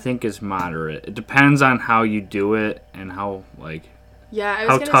Yeah. moderate. It depends on how you do it and how like Yeah, I was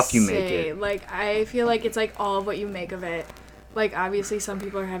how gonna tough you say, make it. Like, I feel like it's like all of what you make of it. Like, obviously, some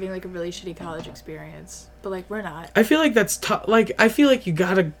people are having like a really shitty college experience, but like we're not. I feel like that's tough. Like, I feel like you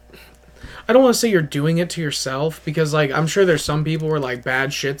gotta. I don't want to say you're doing it to yourself because, like, I'm sure there's some people where like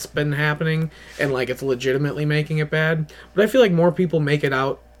bad shit's been happening and like it's legitimately making it bad. But I feel like more people make it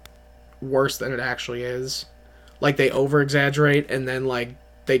out worse than it actually is. Like, they over exaggerate and then like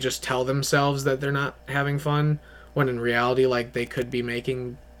they just tell themselves that they're not having fun when in reality, like, they could be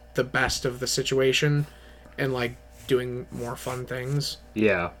making the best of the situation and like doing more fun things.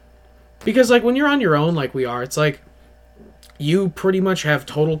 Yeah. Because like when you're on your own like we are, it's like you pretty much have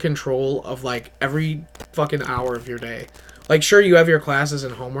total control of like every fucking hour of your day. Like, sure, you have your classes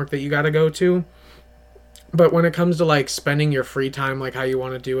and homework that you got to go to, but when it comes to like spending your free time like how you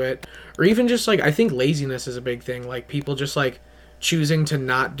want to do it, or even just like, I think laziness is a big thing. Like, people just like choosing to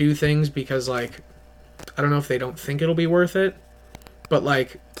not do things because like, I don't know if they don't think it'll be worth it, but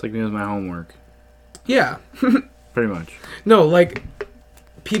like, It's like me with my homework. yeah. Pretty much. No, like,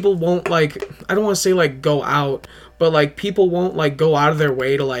 people won't, like, I don't want to say, like, go out, but, like, people won't, like, go out of their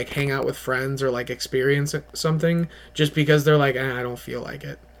way to, like, hang out with friends or, like, experience something just because they're like, I don't feel like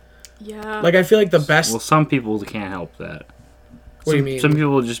it. Yeah. Like, I feel like the best... Well, some people can't help that. What do you mean? Some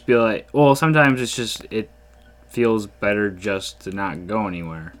people will just be like, well, sometimes it's just, it feels better just to not go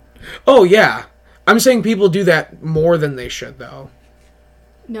anywhere. Oh, yeah. I'm saying people do that more than they should, though.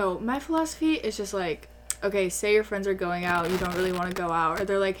 No, my philosophy is just like, okay, say your friends are going out, you don't really want to go out, or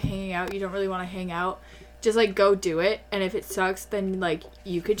they're like hanging out, you don't really want to hang out. Just like go do it, and if it sucks, then like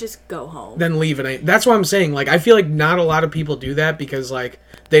you could just go home. Then leave it. That's what I'm saying. Like, I feel like not a lot of people do that because like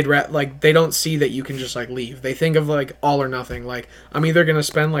they don't see that you can just like leave. They think of like all or nothing. Like, I'm either gonna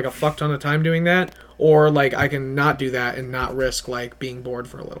spend like a fuck ton of time doing that, or like I can not do that and not risk like being bored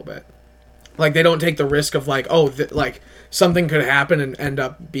for a little bit. Like, they don't take the risk of like, like something could happen and end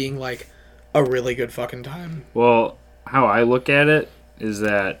up being like a really good fucking time. Well, how I look at it is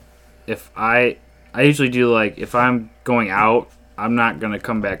that if I usually do, like, if I'm going out, I'm not going to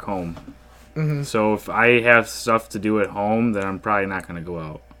come back home. Mm-hmm. So if I have stuff to do at home, then I'm probably not going to go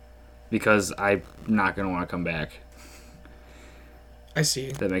out because I'm not going to want to come back. I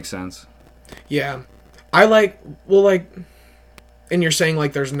see. That makes sense. Yeah. I like, well, like, and you're saying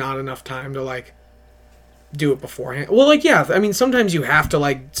like there's not enough time to like do it beforehand. Well, like, yeah, I mean, sometimes you have to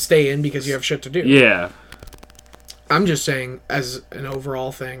like stay in because you have shit to do. Yeah. I'm just saying as an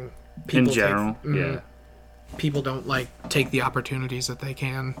overall thing. In general, yeah. People don't like take the opportunities that they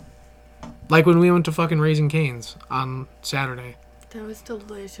can. Like when we went to fucking Raising Cane's on Saturday. That was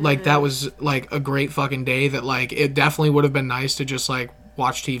delicious. Like, that was like a great fucking day that like it definitely would have been nice to just like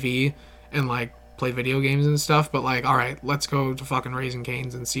watch TV and like play video games and stuff, but like, all right, let's go to fucking Raising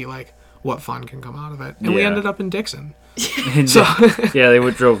Cane's and see like what fun can come out of it. And we ended up in Dixon. So yeah,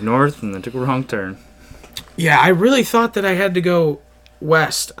 they drove north and then took a wrong turn. Yeah, I really thought that I had to go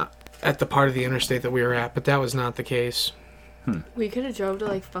west at the part of the interstate that we were at, but that was not the case. We could have drove to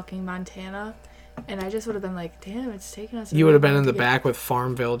like fucking Montana, and I just would have been like, damn, it's taking us. You would have been in the back with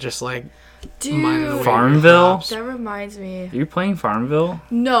Farmville, just like mining away. Farmville? That reminds me. You're playing Farmville?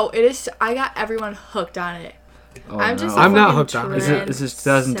 No, it is. I got everyone hooked on it. Oh, I'm not hooked on it. Is this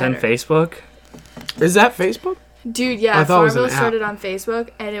 2010 Facebook? Is that Facebook? Dude, yeah, I thought it was Farmville an app. started on Facebook,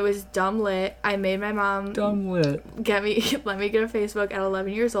 and it was dumb lit. I made my mom Dumb lit. let me get a Facebook at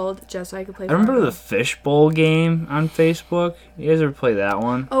 11 years old just so I could play I remember Farmville. the fishbowl game on Facebook. You guys ever play that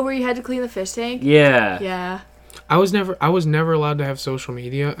one? Oh, where you had to clean the fish tank? Yeah. Yeah. I was never allowed to have social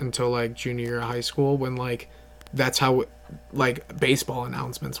media until like junior year of high school when like that's how like baseball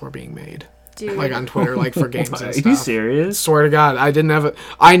announcements were being made. Dude. Like on Twitter, like for games and Are stuff. you serious? Swear to God, I didn't have it.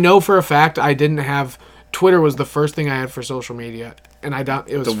 I know for a fact I didn't have Twitter was the first thing I had for social media, and I don't.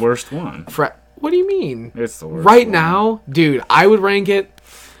 It was The worst one. What do you mean? It's the worst. Right one. now, dude, I would rank it.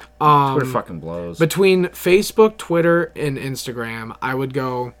 Twitter fucking blows. Between Facebook, Twitter, and Instagram, I would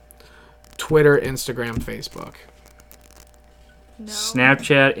go Twitter, Instagram, Facebook. No.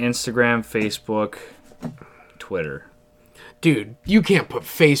 Snapchat, Instagram, Facebook, Twitter. Dude, you can't put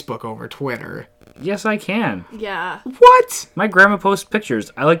Facebook over Twitter. Yes, I can. Yeah. What? My grandma posts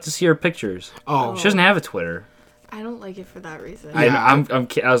pictures. I like to see her pictures. Oh. She doesn't have a Twitter. I don't like it for that reason. Yeah.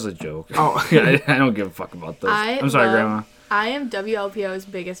 That was a joke. Oh. I don't give a fuck about those. I'm sorry, Grandma. I am WLPO's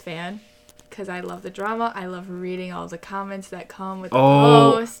biggest fan because I love the drama. I love reading all the comments that come with the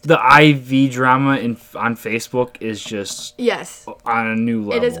post. The IV drama on Facebook is just Yes. on a new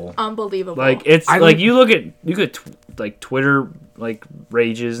level. It is unbelievable. Like it's like you could like Twitter like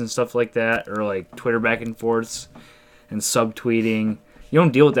rages and stuff like that, or like Twitter back and forths and subtweeting. You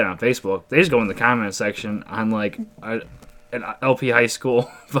don't deal with that on Facebook. They just go in the comment section on like an LP high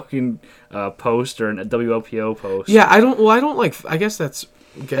school fucking post or a WLPO post. Yeah, I don't like. I guess that's.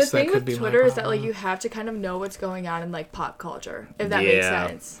 The thing with Twitter is that like you have to kind of know what's going on in like pop culture, if that makes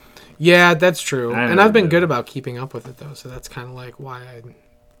sense. Yeah, that's true. And I've been good about keeping up with it though, so that's kind of like why I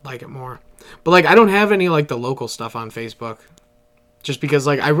like it more. But like I don't have any like the local stuff on Facebook, just because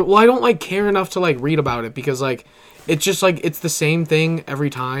like I don't like care enough to like read about it because like it's just like it's the same thing every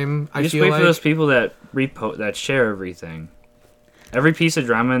time. I just feel wait like for those people that that share everything. Every piece of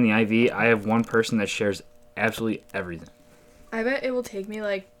drama in the IV, I have one person that shares absolutely everything. I bet it will take me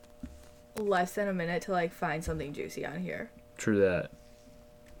like less than a minute to like find something juicy on here. True that.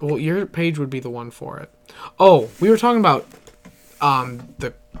 Well, your page would be the one for it. Oh, we were talking about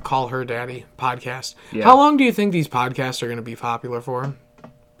the Call Her Daddy podcast. Yeah. How long do you think these podcasts are going to be popular for?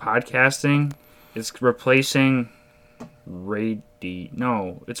 Podcasting is replacing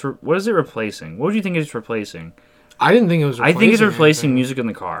No, what is it replacing? What do you think it's replacing? I didn't think it was replacing I think it's replacing music in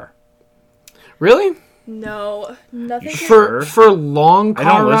the car. Really? No, nothing. For long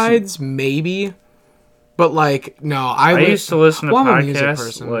car rides, maybe. But like, no, I used to listen to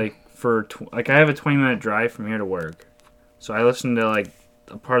podcasts like I have a 20-minute drive from here to work, so I listen to like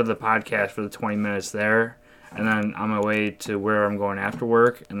a part of the podcast for the 20 minutes there, and then on my way to where I'm going after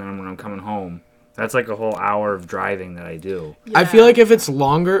work, and then when I'm coming home. That's like a whole hour of driving that I do. Yeah. I feel like if it's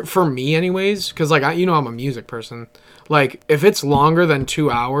longer, for me anyways, because like I'm a music person. Like if it's longer than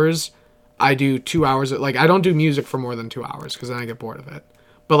 2 hours, I do 2 hours. Like I don't do music for more than 2 hours because then I get bored of it.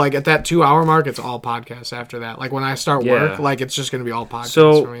 But like at that 2 hour mark, it's all podcasts after that. Like when I start work, like it's just gonna be all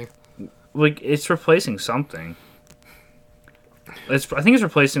podcasts for me. Like it's replacing something. I think it's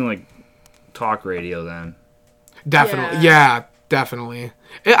replacing like talk radio then. Definitely, yeah definitely.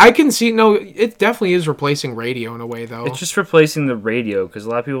 I can see, it definitely is replacing radio in a way, though. It's just replacing the radio, because a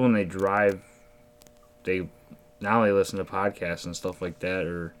lot of people, when they drive, they listen to podcasts and stuff like that,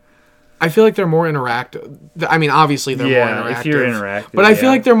 or... I feel like they're more interactive. I mean, obviously they're more interactive. If you're interactive. But I feel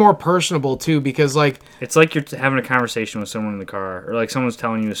like they're more personable, too, because, like... It's like you're having a conversation with someone in the car, or like someone's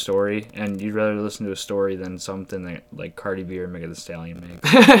telling you a story, and you'd rather listen to a story than something that, like, Cardi B or Megan Thee Stallion make.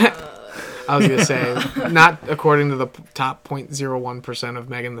 I was going to say, not according to the top 0.01% of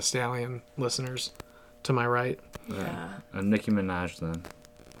Megan Thee Stallion listeners to my right. Yeah. Nicki Minaj, then.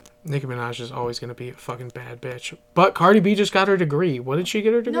 Nicki Minaj is always going to be a fucking bad bitch. But Cardi B just got her degree. What did she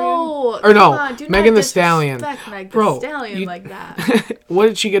get her degree in? Or no, Megan Thee Stallion. Bro, Stallion like that. What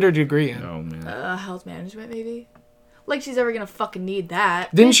did she get her degree in? Oh, man. Health management, maybe? Like she's ever going to fucking need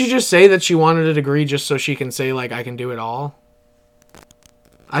that. Didn't she just say that she wanted a degree just so she can say, like, I can do it all?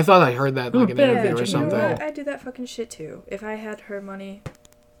 I thought I heard that in like an interview or something. You know what? I'd do that fucking shit too. If I had her money,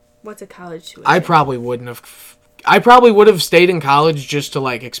 what's a college tuition? I probably wouldn't have. I probably would have stayed in college just to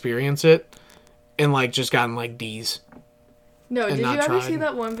like experience it, and like just gotten like D's. No, did you ever see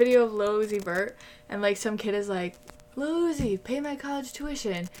that one video of Lil Uzi Vert and like some kid is like, Lil Uzi, pay my college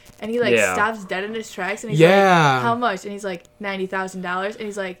tuition, and he like stops dead in his tracks and he's like, how much? And he's like $90,000, and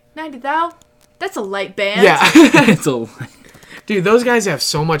he's like $90,000? That's a light band. Yeah, it's a. Dude, those guys have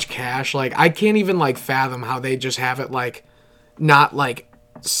so much cash. Like, I can't even, like, fathom how they just have it, like, not, like,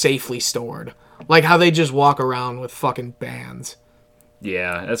 safely stored. Like, how they just walk around with fucking bands.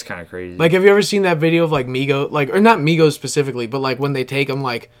 Yeah, that's kind of crazy. Like, have you ever seen that video of, like, Migos? Like, or not Migos specifically, but, like, when they take them,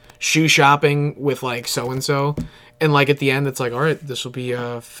 like, shoe shopping with, like, so-and-so. And, like, at the end, it's like, all right, this will be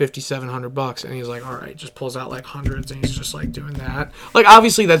 $5,700. And he's like, all right, just pulls out, like, hundreds. And he's just, like, doing that. Like,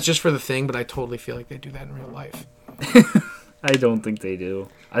 obviously, that's just for the thing, but I totally feel like they do that in real life. I don't think they do.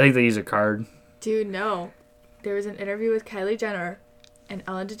 I think they use a card. Dude, no. There was an interview with Kylie Jenner and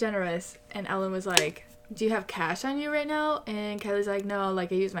Ellen DeGeneres, and Ellen was like, do you have cash on you right now? And Kylie's like, no,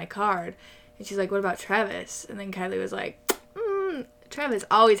 like, I use my card. And she's like, what about Travis? And then Kylie was like, Travis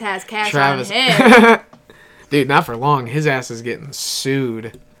always has cash on him. Dude, not for long. His ass is getting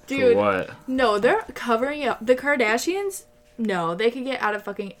sued. Dude, for what? No, they're covering up. The Kardashians, no, they could get out of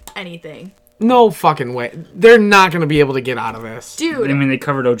fucking anything. No fucking way. They're not going to be able to get out of this. Dude. I mean, they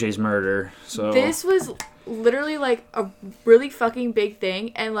covered OJ's murder, so... This was literally, like, a really fucking big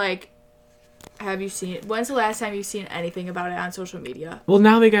thing, and, like, have you seen it? When's the last time you've seen anything about it on social media? Well,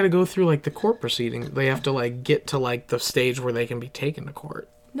 now they got to go through, like, the court proceeding. They have to, like, get to, like, the stage where they can be taken to court.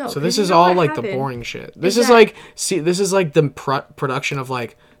 No. So this is all, like, the boring shit. This is, like, this is, like, the production of,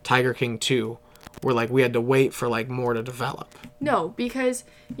 like, Tiger King 2. Where, like, we had to wait for, like, more to develop. No, because,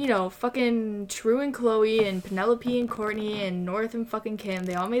 you know, fucking True and Chloe and Penelope and Courtney and North and fucking Kim,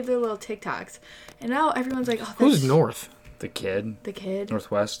 they all made their little TikToks. And now everyone's like, oh, that's... Who's North? The kid.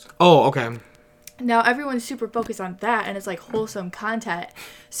 Northwest. Oh, okay. Now everyone's super focused on that, and it's, like, wholesome content.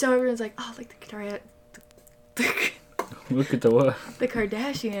 So everyone's like, oh, like, the Look at the what? The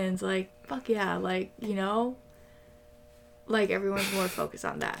Kardashians, like, fuck yeah, like, you know? Like, everyone's more focused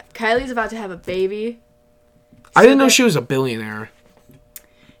on that. Kylie's about to have a baby. I didn't know she was a billionaire.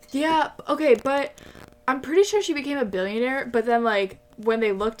 Yeah, okay, but I'm pretty sure she became a billionaire, but then, like, when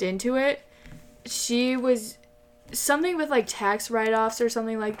they looked into it, she was something with, like, tax write-offs or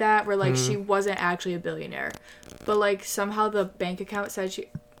something like that, where, like, she wasn't actually a billionaire. But, like, somehow the bank account said she...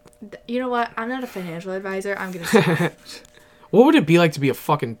 You know what? I'm not a financial advisor. I'm gonna say What would it be like to be a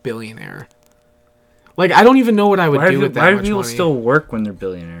fucking billionaire? Like, I don't even know what I would do with that much money. Why do people still work when they're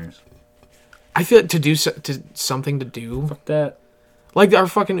billionaires? I feel to do something to do. Fuck that. Like our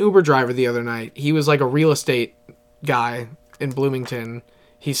fucking Uber driver the other night. He was like a real estate guy in Bloomington.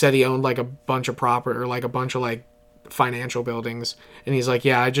 He said he owned like a bunch of a bunch of like financial buildings. And he's like,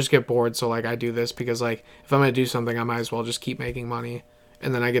 yeah, I just get bored. So like I do this because like if I'm going to do something, I might as well just keep making money.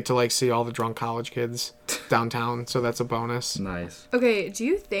 And then I get to like see all the drunk college kids downtown. So that's a bonus. Nice. Okay, do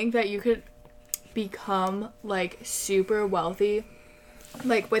you think that you could become like super wealthy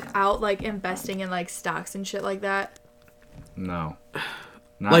like without like investing in like stocks and shit like that? No.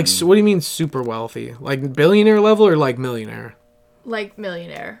 Like, so what do you mean super wealthy? Like billionaire level or like millionaire? Like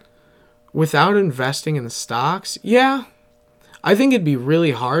millionaire. Without investing in stocks? Yeah. I think it'd be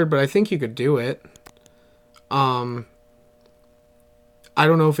really hard, but I think you could do it. I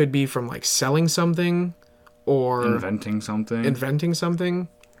don't know if it'd be from like selling something or inventing something.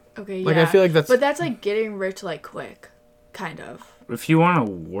 Okay, yeah. Like I feel like that's... But that's like getting rich like quick, kind of. If you want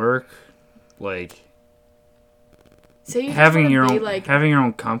to work, like... Say you having your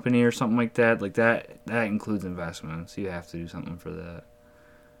own company or something like that includes investments. You have to do something for that.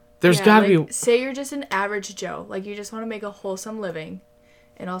 There's gotta be... Say you're just an average Joe. Like, you just want to make a wholesome living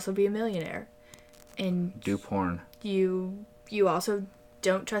and also be a millionaire. And... do porn. You also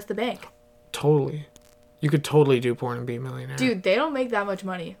don't trust the bank. Totally. You could totally do porn and be a millionaire. Dude, they don't make that much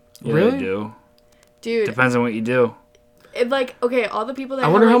money. Yeah, really? They do. Dude. Depends on what you do. It, like, okay, all the people that I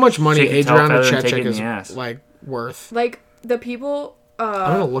wonder how much money Adriana Chechik Chechik is, like, worth. Like, the people...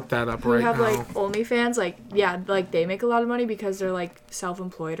 I'm gonna look that up right now. Who have, like, OnlyFans, like, yeah, like, they make a lot of money because they're, like,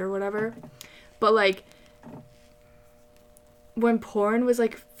 self-employed or whatever. But, like, when porn was,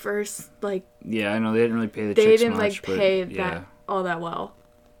 like, first, like... Yeah, I know, they didn't really pay the chicks much. They didn't, like, pay that all that well.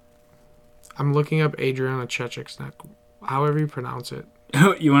 I'm looking up Adriana Chechik's neck. However you pronounce it.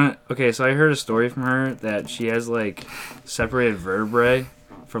 You want... Okay, so I heard a story from her that she has, like, separated vertebrae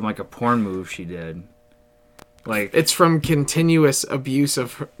from, like, a porn move she did. Like, it's from continuous abuse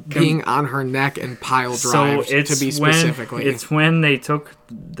of her being on her neck and pile drive, to be specifically. It's when they took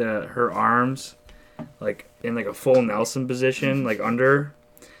her arms, like, in, like, a full Nelson position, like, under,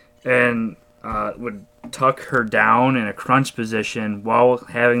 and would tuck her down in a crunch position while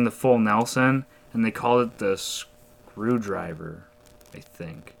having the full Nelson, and they called it the screwdriver, I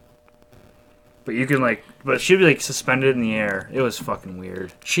think. But you can, like... But she'd be, like, suspended in the air. It was fucking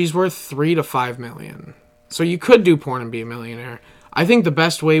weird. She's worth $3 to $5 million. So you could do porn and be a millionaire. I think the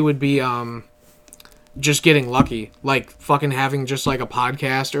best way would be just getting lucky. Like, fucking having just, like, a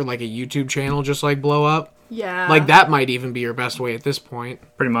podcast or, like, a YouTube channel just, like, blow up. Yeah. Like, that might even be your best way at this point.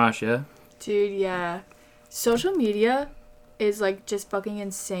 Pretty much, yeah. Dude, yeah. Social media is, like, just fucking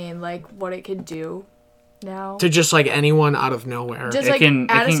insane, like, what it could do now. To just, like, anyone out of nowhere. Just, like,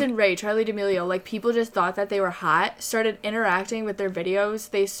 Addison Rae, Charlie D'Amelio, like, people just thought that they were hot, started interacting with their videos,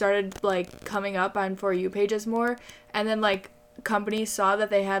 they started, like, coming up on For You pages more, and then, like, companies saw that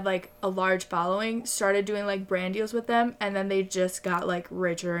they had, like, a large following, started doing, like, brand deals with them, and then they just got, like,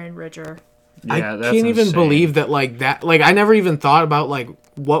 richer and richer. Yeah, I can't even believe that, like, that, like, I never even thought about, like,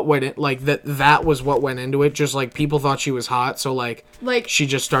 what went in, like, that was what went into it, just, like, people thought she was hot, so, like she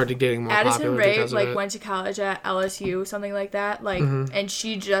just started getting more popular because of it. Addison Rae, like, went to college at LSU, something like that, like, and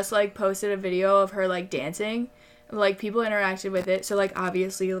she just, like, posted a video of her, like, dancing, like, people interacted with it, so, like,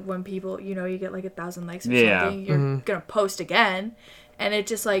 obviously, when people, you know, you get, like, 1,000 likes or something, you're gonna post again, and it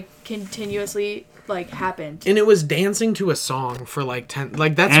just, like, continuously... like happened, and it was dancing to a song for like 10.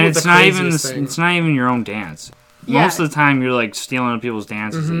 Like that's and what it's the not craziest even thing. It's not even your own dance. Yeah. Most of the time, you're like stealing other people's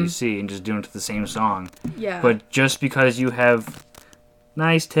dances that you see and just doing it to the same song. Yeah. But just because you have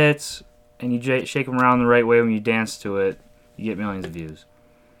nice tits and you shake them around the right way when you dance to it, you get millions of views.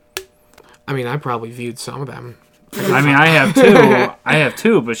 I mean, I probably viewed some of them. I mean, I have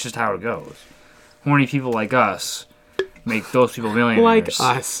too. But it's just how it goes. Horny people like us make those people millionaires.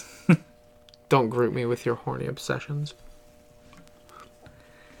 Like us. Don't group me with your horny obsessions.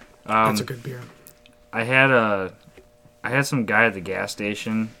 That's a good beer. I had some guy at the gas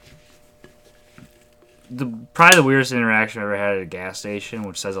station. Probably the weirdest interaction I ever had at a gas station,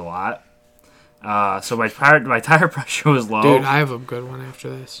 which says a lot. So my tire pressure was low. Dude, I have a good one after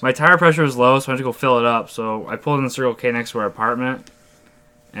this. My tire pressure was low, so I had to go fill it up. So I pulled in the Circle K next to our apartment,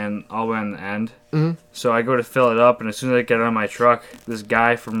 and all the way on the end. Mm-hmm. So I go to fill it up, and as soon as I get out of my truck, this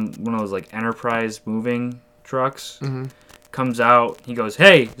guy from one of those like Enterprise moving trucks comes out. He goes,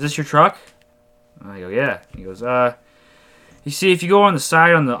 "Hey, is this your truck?" And I go, "Yeah." He goes, "You see, if you go on the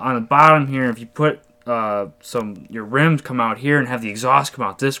side on the bottom here, if you put your rims come out here and have the exhaust come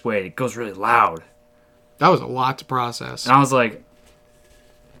out this way, it goes really loud." That was a lot to process. And I was like,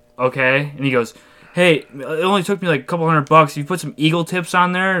 "Okay." And he goes, "Hey, it only took me like a couple $100. If you put some eagle tips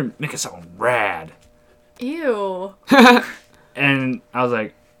on there and make it sound rad." Ew. And I was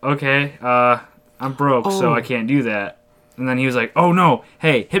like, "Okay, I'm broke, so I can't do that." And then he was like, "Oh no,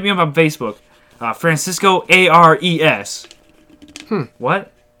 hey, hit me up on Facebook, Francisco ARES."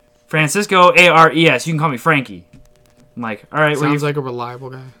 What? Francisco ARES. You can call me Frankie. I'm like, all right. Sounds like a reliable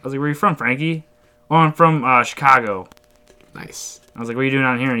guy. I was like, "Where are you from, Frankie?" "Oh, I'm from Chicago." Nice. I was like, "What are you doing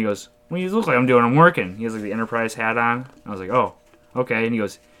out here?" And he goes, "What do you look like I'm doing? I'm working." He has like the Enterprise hat on. I was like, "Oh, okay." And he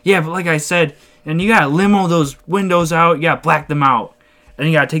goes, "Yeah, but like I said, and you gotta limo those windows out. You gotta black them out, and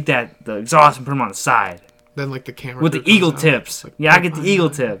you gotta take the exhaust and put them on the side Then like the camera with the crew eagle comes out. tips. Like, Yeah, I get the eagle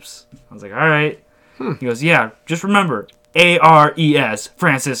tips." I was like, "All right." He goes, "Yeah, just remember ARES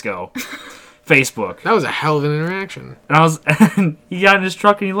Francisco." Facebook. That was a hell of an interaction. And he got in his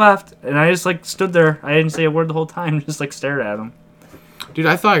truck and he left, and I just like stood there. I didn't say a word the whole time, just like stared at him. Dude,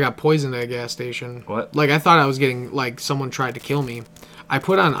 I thought I got poisoned at a gas station. What? Like I thought I was getting like someone tried to kill me. I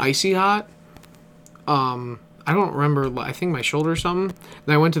put on Icy Hot. I don't remember. I think my shoulder or something.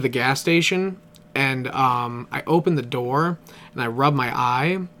 Then I went to the gas station and I opened the door and I rubbed my eye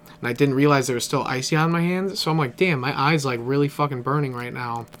and I didn't realize there was still Icy Hot on my hands. So I'm like, damn, my eye's like really fucking burning right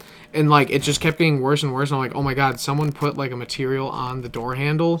now. And like it just kept getting worse and worse. And I'm like, oh my god, someone put like a material on the door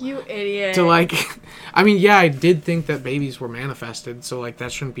handle. You idiot. To like, I mean, yeah, I did think that babies were manifested, so like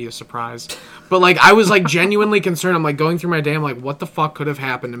that shouldn't be a surprise. But like, I was like genuinely concerned. I'm like going through my day. I'm like, what the fuck could have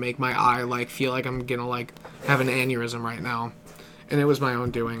happened to make my eye like feel like I'm gonna like have an aneurysm right now? And it was my own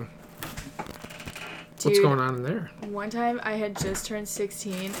doing. Dude, what's going on in there? One time I had just turned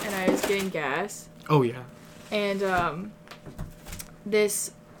 16 and I was getting gas. Oh yeah. And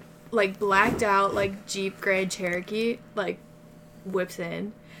this like blacked out like Jeep Grand Cherokee like whips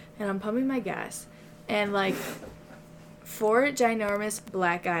in and I'm pumping my gas and like 4 ginormous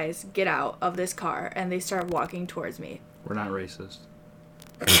black guys get out of this car and they start walking towards me. We're not racist.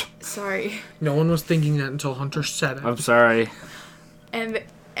 Sorry. No one was thinking that until Hunter said it. I'm sorry. And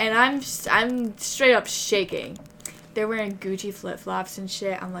I'm straight up shaking. They're wearing Gucci flip-flops and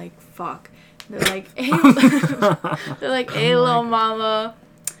shit. I'm like, fuck. They're like, hey, hey, little mama,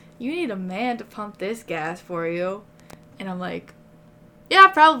 you need a man to pump this gas for you. And I'm like, yeah,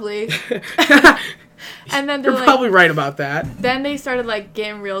 probably. And then they're You're like, probably right about that. Then they started like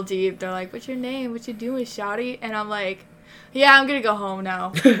getting real deep. They're like, what's your name? What you doing, shawty? And I'm like, yeah, I'm gonna go home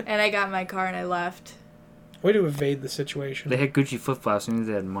now. And I got in my car and I left. Way to evade the situation. They had Gucci flip-flops and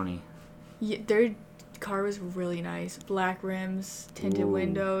they had money. Yeah, their car was really nice. Black rims, tinted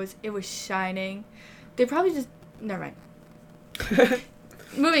windows. It was shining. They probably just... Never mind.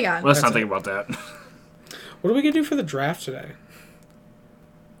 Moving on. Let's not think about that. What are we gonna do for the draft today?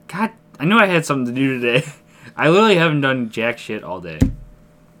 God, I knew I had something to do today. I literally haven't done jack shit all day.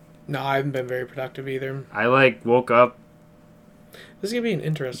 No, I haven't been very productive either. I woke up. This is gonna be an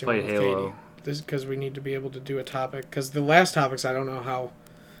interesting Played one with Halo. Katie. This because we need to be able to do a topic. Because the last topics, I don't know how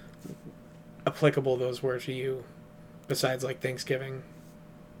applicable those were to you. Besides, like Thanksgiving.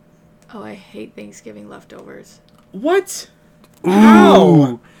 Oh, I hate Thanksgiving leftovers. What? Ooh.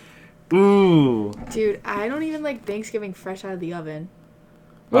 How? Ooh. Dude, I don't even like Thanksgiving fresh out of the oven.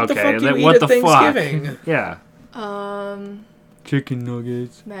 What the fuck do you eat what at the Thanksgiving? Fuck? Yeah. Chicken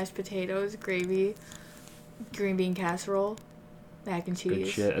nuggets. Mashed potatoes, gravy, green bean casserole, mac and cheese. Good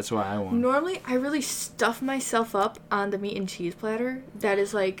shit. That's what I want. Normally, I really stuff myself up on the meat and cheese platter that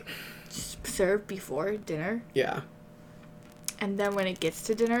is like served before dinner. Yeah. And then when it gets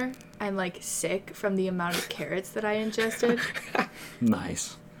to dinner, I'm like sick from the amount of carrots that I ingested.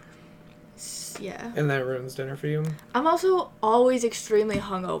 Nice. Yeah. And that ruins dinner for you? I'm also always extremely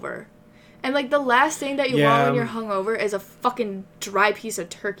hungover. And like the last thing that you want when you're hungover is a fucking dry piece of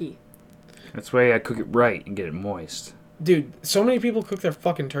turkey. That's why I cook it right and get it moist. Dude, so many people cook their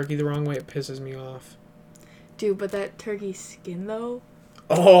fucking turkey the wrong way, it pisses me off. Dude, but that turkey skin though?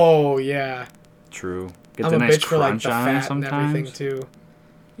 Oh, yeah. True. Get I'm the a nice bitch for like crunch the on it fat and sometimes. everything too.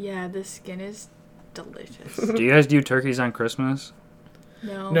 Yeah, the skin is delicious. Do you guys do turkeys on Christmas?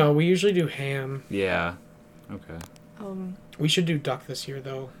 No. No, we usually do ham. Yeah. Okay. We should do duck this year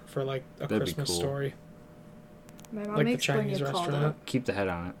though for like a That'd be Christmas cool. story. My mom Like the makes Chinese Bagna Calda. restaurant. Keep the head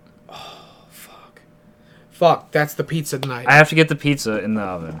on it. Fuck, that's the pizza tonight. I have to get the pizza in the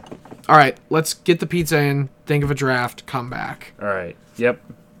oven. All right, let's get the pizza in. Think of a draft. Come back. All right. Yep.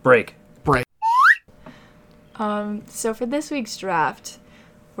 Break. So for this week's draft,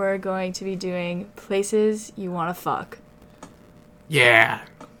 we're going to be doing places you want to fuck. Yeah,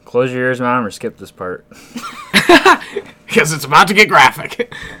 Close your ears, Mom, or skip this part. because it's about to get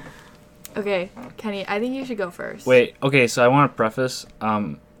graphic. Okay, Kenny, I think you should go first. Wait. Okay. So I want to preface.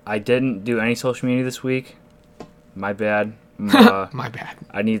 I didn't do any social media this week. My bad. My bad.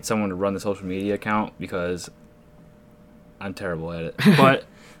 I need someone to run the social media account because I'm terrible at it. But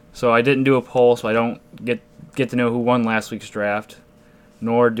so I didn't do a poll, so I don't get to know who won last week's draft,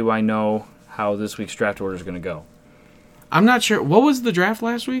 nor do I know how this week's draft order is going to go. I'm not sure. What was the draft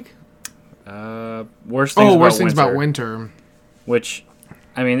last week? Worst things about winter. Which,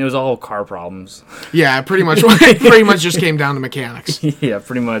 I mean, it was all car problems. Yeah, pretty much. Pretty much just came down to mechanics. Yeah,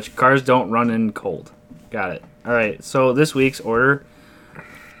 pretty much. Cars don't run in cold. Got it. All right. So this week's order.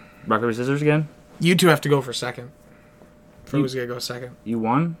 Rock, paper, scissors again. You two have to go for second. Who's gonna go second? You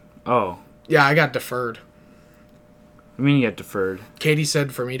won. Oh, Yeah, I got deferred. I mean you got deferred. Katie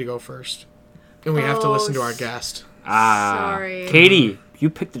said for me to go first, and we have to listen to our guest. Sorry. Katie, you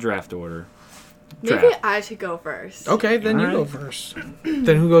picked the draft order. Maybe I should go first. Okay, then All you go right. first.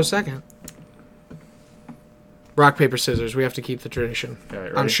 Then who goes second? Rock, paper, scissors. We have to keep the tradition. All right,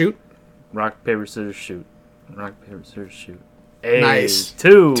 On ready? shoot. Rock, paper, scissors, shoot. Rock, paper, scissors, shoot. Hey, Nice.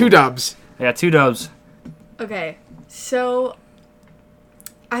 Two dubs. I got 2 dubs. Okay, so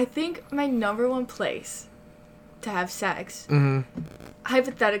I think my number one place to have sex,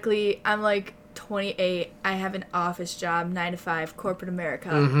 hypothetically, I'm like 28, I have an office job, 9 to 5, corporate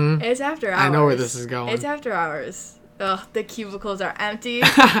America. It's after hours. I know where this is going. It's after hours. Ugh, the cubicles are empty.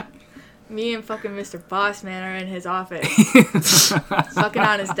 Me and fucking Mr. Bossman are in his office. Fucking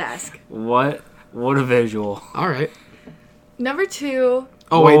on his desk. What a visual. All right. Number 2.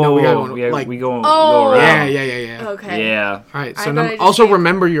 Oh wait, no, we got Whoa, one. yeah, Like, we go Oh. around. yeah. Okay. Yeah. All right. I So thought I just also said-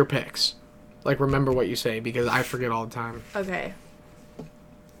 remember your picks. Like remember what you say because I forget all the time. Okay.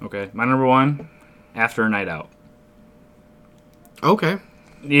 Okay. My number 1, after a night out. Okay.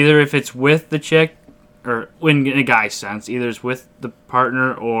 Either if it's with the chick, or in a guy's sense, either it's with the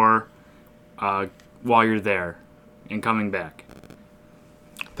partner or while you're there and coming back.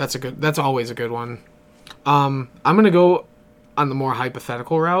 That's always a good one. I'm gonna go on the more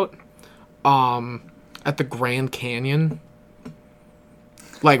hypothetical route. At the Grand Canyon.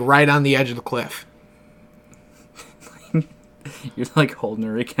 Like right on the edge of the cliff. You're like holding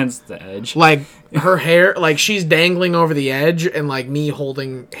her against the edge. Like her hair, like she's dangling over the edge, and like me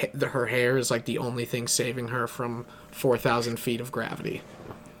holding her hair is like the only thing saving her from 4,000 feet of gravity.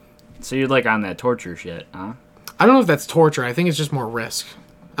 So you're like on that torture shit, huh? I don't know if that's torture. I think it's just more risk.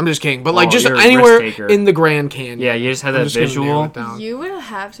 I'm just kidding, but like just you're a anywhere risk-taker. in the Grand Canyon. Yeah, you just have I'm that just gonna narrow visual. it down. You would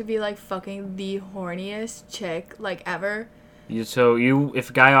have to be like fucking the horniest chick like ever. If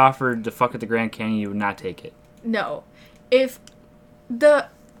a guy offered to fuck at the Grand Canyon, you would not take it. No. If I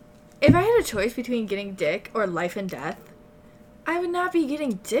had a choice between getting dick or life and death, I would not be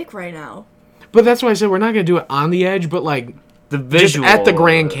getting dick right now. But that's why I said we're not gonna do it on the edge, but like The just visual at the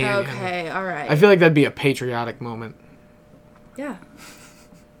Grand Canyon. Okay, alright. I feel like that'd be a patriotic moment. Yeah.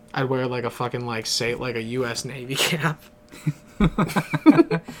 I'd wear like a fucking like a U.S. Navy cap.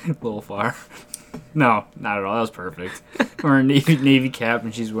 A little far. No, not at all. That was perfect. Wearing a Navy cap,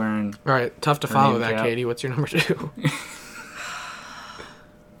 and she's wearing. All right, tough to Her follow name that, cap. Katie. What's your number 2?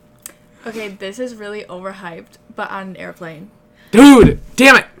 Okay, this is really overhyped, but on an airplane. Dude,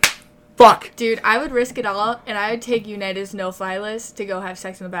 damn it! Fuck. Dude, I would risk it all, and I would take United's no-fly list to go have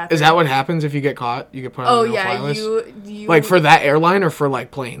sex in the bathroom. Is that what happens if you get caught? You get put on Oh, the no-fly yeah, list? you... Like for that airline or for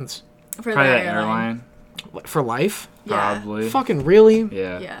like planes? For Probably that that airline. Like, for life? Yeah. Probably. Fucking really?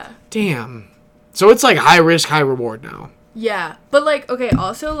 Yeah. Yeah. Damn. So it's like high risk, high reward now. Yeah. But, like, okay,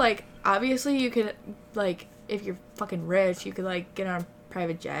 also, like, obviously you could, like, if you're fucking rich, you could, like, get on a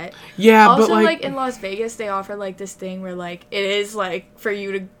private jet. Yeah, Also, but like, in Las Vegas, they offer, like, this thing where, like, it is, like, for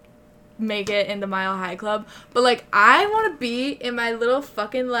you to make it in the Mile High Club. But, like, I want to be in my little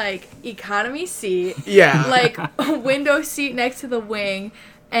fucking, like, economy seat. yeah. Like, a window seat next to the wing.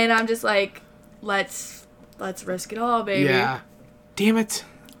 And I'm just like, let's risk it all, baby. Yeah. Damn it.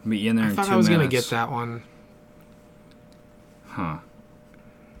 Meet you in there I in 2 thought minutes. I was going to get that one. Huh.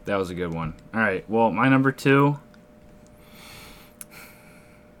 That was a good one. All right. Well, my number 2,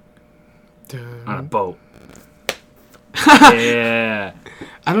 on a boat. Yeah.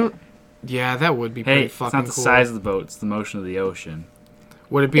 I don't... Yeah, that would be Hey, pretty it's fucking not the cool. size of the boat; it's the motion of the ocean.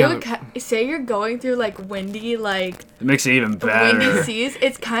 Would it be It on would say you're going through like windy, like It makes it even windy better. seas.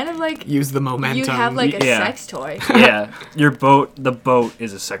 It's kind of like use the momentum? you have like a Yeah. sex toy. Yeah, the boat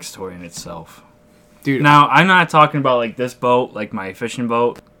is a sex toy in itself. Dude, Now, I'm not talking about like this boat, like my fishing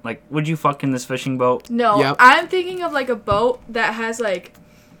boat. Like, would you fuck in this fishing boat? No, Yep. I'm thinking of like a boat that has like,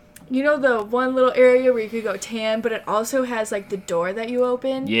 you know, the one little area where you could go tan, but it also has like the door that you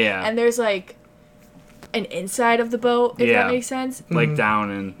open. Yeah. And there's like an inside of the boat, if Yeah. that makes sense. Like down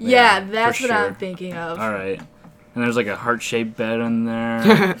and Yeah, there, that's for what sure. I'm thinking of. All right. And there's like a heart-shaped bed in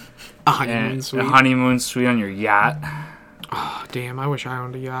there. a honeymoon and suite. a honeymoon suite on your yacht. Oh, damn, I wish I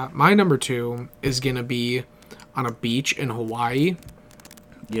owned a yacht. My number 2 is gonna be on a beach in Hawaii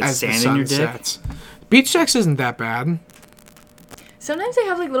You get as the sand in sun your dick. sets. Beach sex isn't that bad. Sometimes they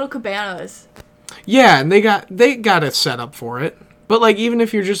have like little cabanas. Yeah, and they got it set up for it. But like, even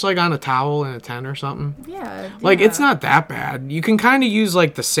if you're just like on a towel in a tent or something, Yeah. like yeah. it's not that bad. You can kind of use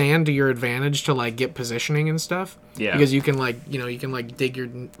like the sand to your advantage to like get positioning and stuff. Yeah. Because you can like, you know, you can like dig your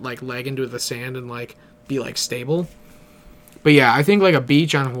like leg into the sand and like be like stable. But yeah, I think like a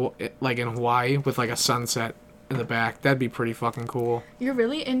beach on like in Hawaii with like a sunset in the back, that'd be pretty fucking cool. You're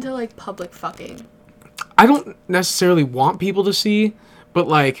really into like public fucking. I don't necessarily want people to see, but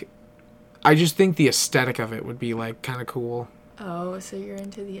like I just think the aesthetic of it would be like kind of cool. Oh, so you're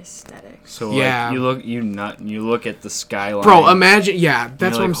into the aesthetics. So Yeah. like you look at the skyline. Bro, imagine, yeah, and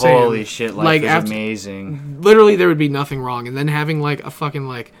that's you're what I'm like, saying. Holy shit, life Like, is after- amazing. Literally, there would be nothing wrong, and then having like a fucking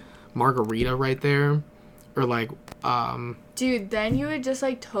like margarita right there, or like Dude, then you would just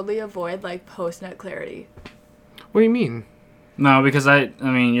like totally avoid like post-nut clarity. what do you mean? No, because I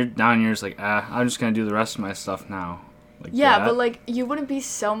mean, you're down. You're just like, I'm just gonna do the rest of my stuff now. Like Yeah, that. but like you wouldn't be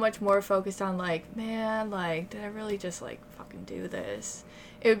so much more focused on like, man, like did I really just like fucking do this?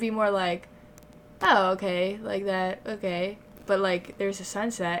 It would be more like, oh, okay, like that, okay. But like there's a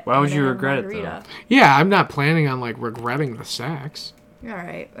sunset. Why would and you then a regret it, margarita. Yeah, I'm not planning on like regretting the sex. All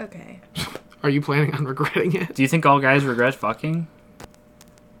right, okay. Are you planning on regretting it? Do you think all guys regret fucking?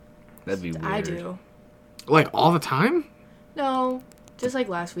 That'd be weird. I do. Like all the time? No, just like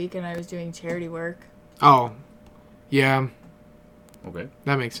last weekend I was doing charity work. Oh, yeah, Okay.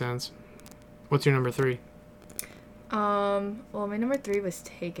 that makes sense. What's your number 3? Well, my number 3 was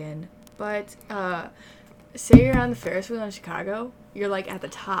taken, but say you're on the Ferris wheel in Chicago, you're like at the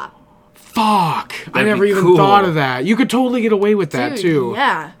top. Fuck! I That'd never be even cool. thought of that. You could totally get away with that Dude, too.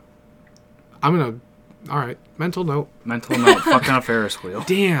 Yeah. I'm gonna. All right, mental note. Mental note: fucking a Ferris wheel.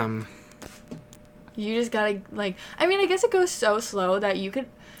 Damn. You just gotta like. I mean, I guess it goes so slow that you could.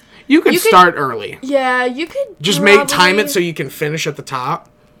 You could You could- start early. Yeah, you could. Just make time probably- it so you can finish at the top,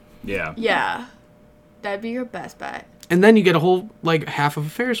 Yeah. Yeah, that'd be your best bet. and then you get a whole like half of a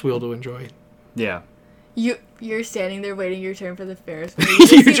Ferris wheel to enjoy. Yeah. You're standing there waiting your turn for the Ferris wheel. You You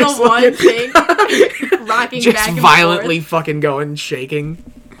just see just the one look at- thing rocking Just back and violently forth. fucking going shaking.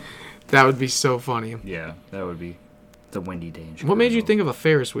 That would be so funny. Yeah. That would be the windy day. In What made you Chicago. think of a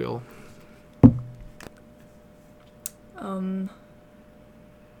Ferris wheel?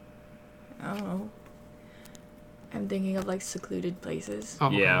 I don't know. I'm thinking of like secluded places.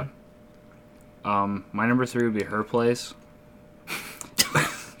 Oh, Yeah. My number 3 would be her place.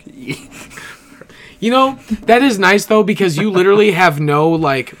 You know, that is nice though because you literally have no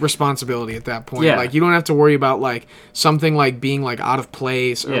like responsibility at that point. Yeah. Like you don't have to worry about like something like being like out of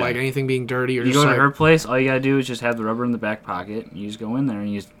place or Yeah. like anything being dirty or You just go like to her place, all you gotta do is just have the rubber in the back pocket. You just go in there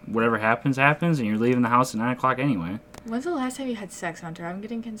and you just, whatever happens, happens, and you're leaving the house at 9 o'clock anyway. When's the last time you had sex, Hunter? I'm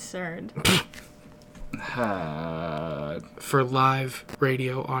getting concerned. for live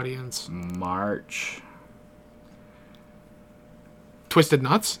radio audience. March. Twisted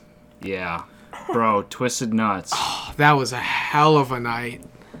Nuts? Yeah. Bro, Twisted Nuts. That was a hell of a night.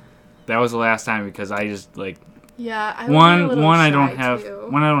 That was the last time because I just like Yeah, I was a little I shy, don't have too.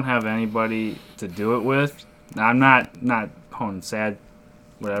 I don't have anybody to do it with. Now, I'm not honing sad,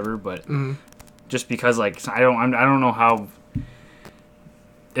 whatever, but just because like I don't know how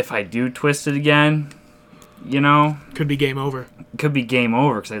if I do twist it again, you know, Could be game over. it could be game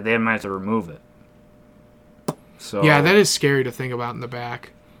over because they might have to remove it. So Yeah, that is scary to think about in the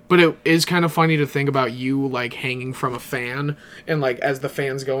back. But it is kind of funny to think about you like hanging from a fan and like as the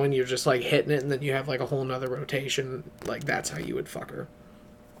fan's going you're just like hitting it and then you have like a whole nother rotation. Like that's how you would fuck her.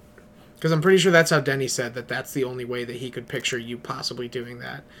 Because I'm pretty sure that's how Denny said that that's the only way that he could picture you possibly doing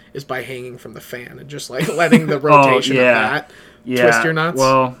that is by hanging from the fan and just like letting the rotation of that twist your nuts.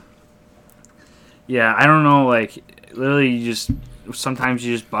 Well, yeah, I don't know. Like literally, sometimes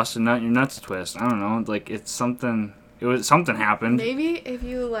you just bust a nut and your nuts twist. I don't know. Like it's something. Something happened. Maybe if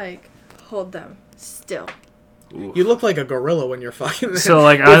you like hold them still. Oof. You look like a gorilla when you're fucking. So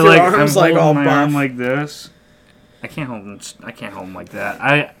like with I'm your arms, holding all my buff. arm like this. I can't hold them like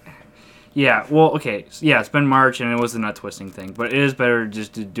that. Yeah, well, okay. Yeah, it's been March and it was the nut twisting thing, but it is better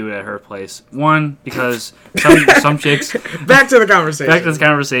just to do it at her place. One, because some chicks. Back to the conversation. Back to this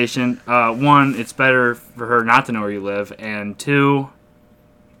conversation. One, it's better for her not to know where you live, and two,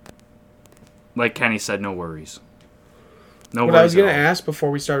 like Kenny said, no worries. No worries. What I was gonna at all. ask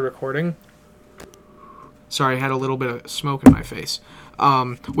before we started recording. Sorry, I had a little bit of smoke in my face.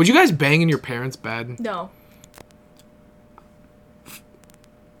 Would you guys bang in your parents' bed? No.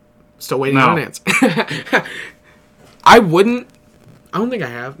 Still waiting on an answer. I wouldn't. I don't think I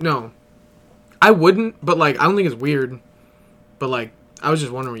have. No. I wouldn't, but, like, I don't think it's weird. But, like, I was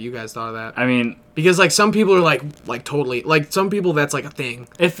just wondering what you guys thought of that. I mean... Because, like, some people are, like totally... Like, some people, that's, like, a thing.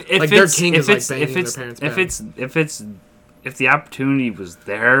 If like, their king is, like, banging in their parents' bed. If the opportunity was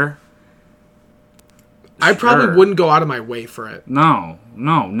there... I probably sure. wouldn't go out of my way for it. No,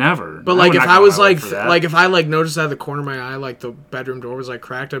 never. But, like, if I was, like, if I, like, noticed out of the corner of my eye, like, the bedroom door was, like,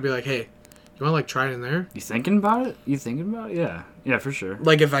 cracked, I'd be like, hey, you want to, like, try it in there? You thinking about it? Yeah. Yeah, for sure.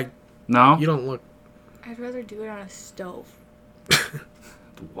 Like, if I... No? You don't look... I'd rather do it on a stove. The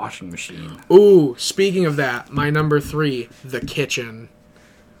washing machine. Ooh, speaking of that, my number 3, the kitchen.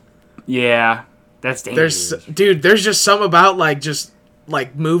 Yeah, that's dangerous. There's just some about, like, just,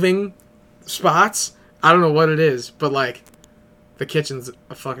 like, moving spots. I don't know what it is, but, like, the kitchen's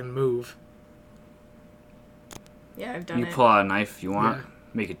a fucking move. Yeah, I've done it. You pull out a knife if you want. Yeah.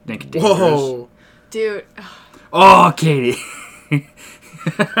 Make it dangerous. Whoa. Dude. Oh, Katie.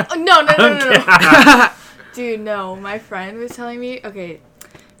 No. Dude, no. My friend was telling me, okay,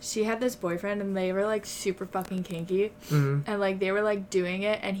 she had this boyfriend and they were, like, super fucking kinky. Mm-hmm. And, like, they were, like, doing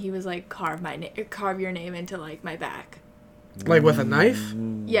it and he was, like, carve your name into, like, my back. Like, with a knife?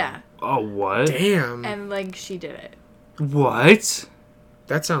 Yeah. Oh, what? Damn. And, like, she did it. What?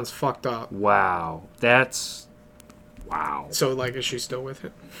 That sounds fucked up. Wow. That's... Wow. So, like, is she still with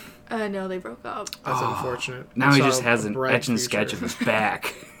him? No, they broke up. That's unfortunate. Now he Saw just has a an bright etch and future. sketch of his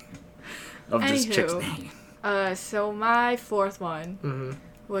back. Of this Anywho. chick's name. So my fourth one Mm-hmm.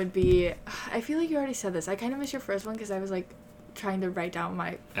 would be... I feel like you already said this. I kind of missed your first one because I was, like, trying to write down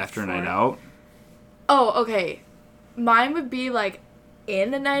my... After a four. night out? Oh, okay. Mine would be, like,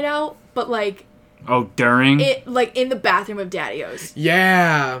 in the night out, but, like... Oh, during? It, like, in the bathroom of Daddy-O's.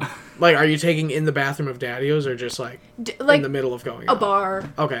 Yeah. Like, are you taking in the bathroom of Daddy-O's or just, like in the middle of going a out? bar.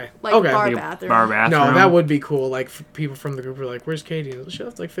 Okay. Like, okay. bar Like a bathroom. bar bathroom? No, that would be cool. Like, people from the group are like, where's Katie? She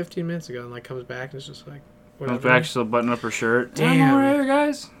left, like, 15 minutes ago and, like, comes back and it's just, like, whatever. Comes back, she'll button up her shirt. Damn. I'm over here,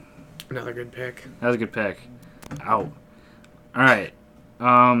 guys. Another good pick. That was a good pick. Ow. Alright.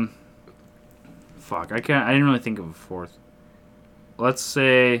 Fuck, I didn't really think of a fourth. Let's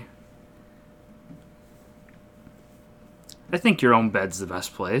say... I think your own bed's the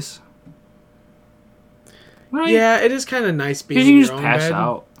best place. Right? Yeah, it is kind of nice being Because in you your can just own pass bed.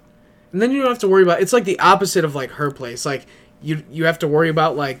 out. And then you don't have to worry about... It's like the opposite of, like, her place. Like, you have to worry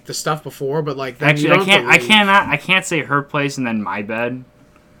about, like, the stuff before, but, like, then Actually, you don't have to leave. I can't say her place and then my bed.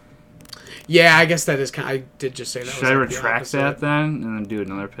 Yeah, I guess that is kind I did just say that. Should was I like the retract opposite. that then and then do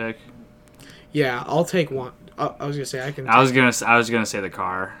another pick? Yeah, I'll take one. I was gonna say I can. I was gonna say the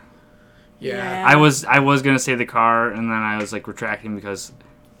car. Yeah. I was gonna say the car and then I was like retracting because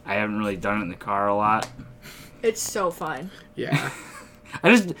I haven't really done it in the car a lot. It's so fun. Yeah.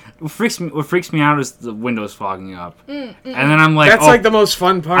 What freaks me out is the windows fogging up, and then I'm like, That's like the most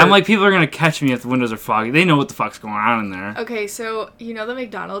fun part. I'm like, people are gonna catch me if the windows are foggy. They know what the fuck's going on in there. Okay, so you know the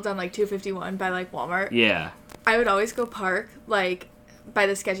McDonald's on like 251 by like Walmart? Yeah. I would always go park like by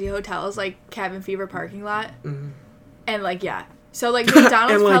the sketchy hotels, like Cabin Fever parking lot, and like yeah. So like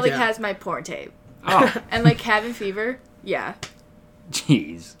McDonald's And, like, probably yeah. has my porn tape, Oh, and like Cabin Fever, yeah.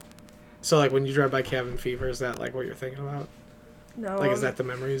 jeez. So like when you drive by Cabin Fever, is that like what you're thinking about? No, Like is that the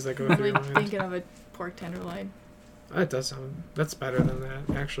memories that go I'm through your like mind? thinking of a pork tenderloin. That does sound. That's better than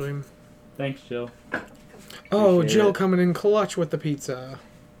that actually. Thanks, Jill. Oh, Appreciate Jill it. coming in clutch with the pizza.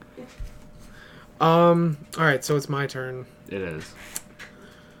 All right, so it's my turn. It is.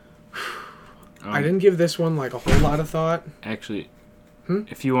 I didn't give this one like a whole lot of thought. Actually,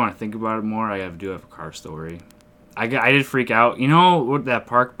 if you want to think about it more, I do have a car story. I did freak out. You know what that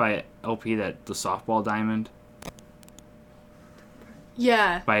park by LP, the softball diamond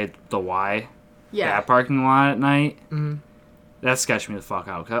Yeah, by the Y? yeah. That parking lot at night? Mhm. That sketched me the fuck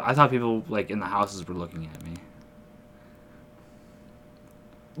out. 'Cause I thought people like in the houses were looking at me.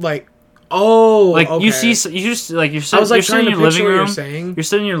 Like, oh, Like okay. you just like you're I was like you're sitting trying in to your picture living what you're room. saying. You're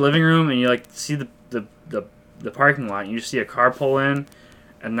sitting in your living room and you like see the parking lot and you just see a car pull in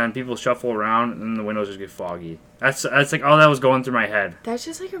and then people shuffle around, and then the windows just get foggy. That's like all that was going through my head. That's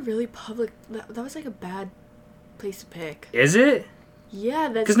just like a really public. That was like a bad place to pick. Is it? Yeah,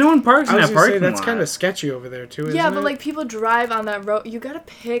 that's because no one parks in that parking lot. That's kind of sketchy over there too. Isn't yeah, but it? like people drive on that road. You gotta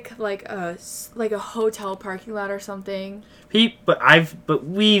pick like a hotel parking lot or something. But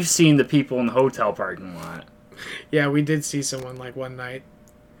we've seen the people in the hotel parking lot. Yeah, we did see someone like one night.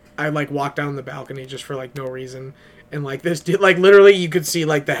 I like walked down the balcony just for like no reason, and like this dude, like literally you could see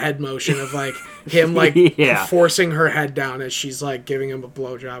like the head motion of like him like forcing her head down as she's like giving him a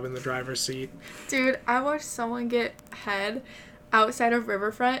blowjob in the driver's seat. Dude, I watched someone get head outside of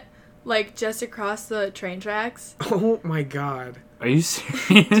Riverfront, like just across the train tracks. Oh my god. Are you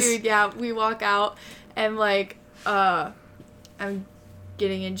serious? Dude, yeah, we walk out and like I'm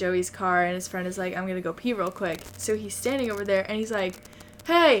getting in Joey's car and his friend is like, I'm gonna go pee real quick. So he's standing over there and he's like,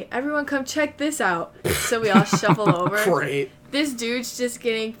 hey, everyone come check this out. So we all shuffle over. Great. This dude's just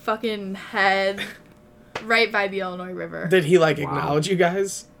getting fucking head right by the Illinois River. Did he like acknowledge you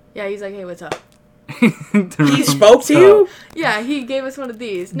guys? Yeah, he's like, hey, what's up? He spoke to you? Yeah, he gave us one of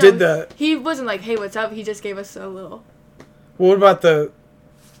these. No, he wasn't like, hey, what's up? He just gave us a little. What about the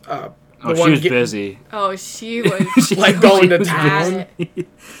one she was busy. Oh, she was like going to town.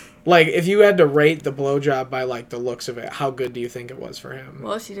 Like, if you had to rate the blowjob by like the looks of it, how good do you think it was for him?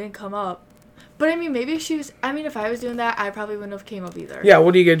 Well, she didn't come up. But I mean, maybe if she was. I mean, if I was doing that, I probably wouldn't have came up either. Yeah,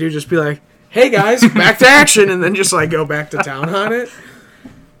 what are you gonna do? Just be like, hey guys, back to action, and then just like go back to town on it?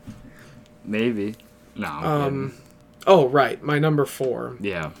 Maybe. No. Oh, right. My number 4.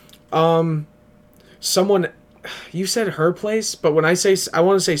 Yeah. Someone. You said her place, but when I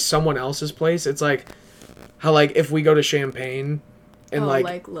want to say someone else's place, it's like how like if we go to Champagne and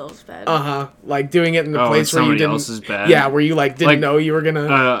like Lil's bed. Like doing it in the place where you didn't. Else's bed. Yeah, where you like didn't know you were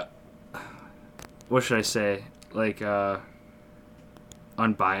gonna. What should I say? Like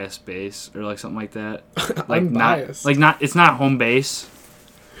unbiased base or like something like that. Like unbiased. It's not home base.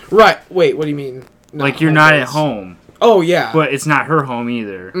 Right. Wait. What do you mean? Like you're not at home. Oh yeah. But it's not her home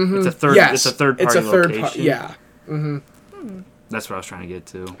either. Mm-hmm. It's a third. Yes. It's a third party location. Yeah. Mm-hmm. That's what I was trying to get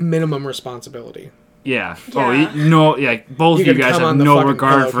to. Minimum responsibility. Yeah. Oh, both of you guys have no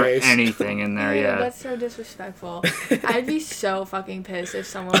regard for anything in there. Dude, yeah. That's so disrespectful. I'd be so fucking pissed if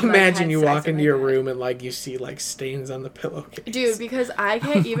someone. Imagine you walk into your room and like you see like stains on the pillowcase. Dude, because I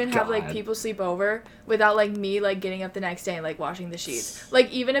can't even have like people sleep over without like me like getting up the next day and like washing the sheets. Like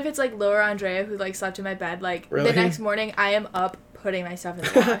even if it's like Laura Andrea who like slept in my bed, like the next morning I am up putting my stuff in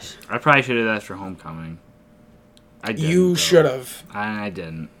the wash. I probably should have asked for homecoming. I didn't. You should have. I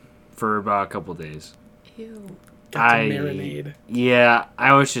didn't. For about a couple days. Ew. Got to marinade. Yeah,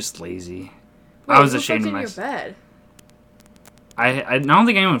 I was just lazy. Wait, I was ashamed of myself. Your bed? I don't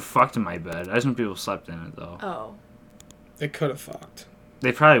think anyone fucked in my bed. I just know people slept in it though. Oh. They could have fucked.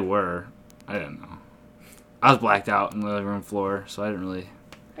 They probably were. I didn't know. I was blacked out in the living room floor, so I didn't really.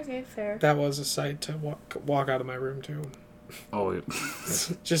 Okay, fair. That was a sight to walk out of my room too. Oh,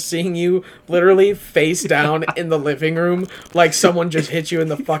 just seeing you literally face down in the living room like someone just hit you in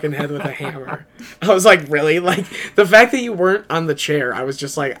the fucking head with a hammer. I was like, really? Like the fact that you weren't on the chair, I was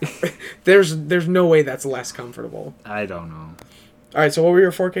just like, there's no way that's less comfortable. I don't know. All right, so what were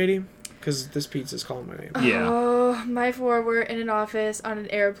your 4, Katie? Because this pizza's calling my name. Yeah. Oh, my 4 were in an office, on an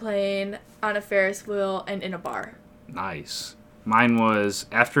airplane, on a Ferris wheel, and in a bar. Nice. Mine was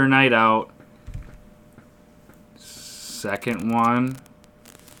after a night out. Second one.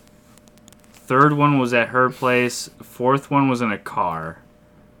 Third one was at her place. Fourth one was in a car.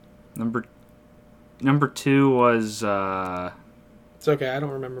 Number 2 was It's okay, I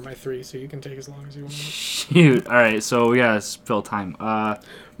don't remember my 3, so you can take as long as you want. Shoot. Alright, so we gotta fill time.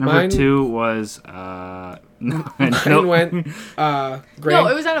 Number 2 was Mine went No,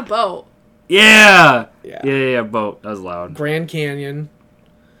 it was on a boat. Yeah, boat. That was loud. Grand Canyon,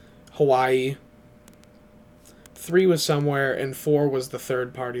 Hawaii. 3 was somewhere, and 4 was the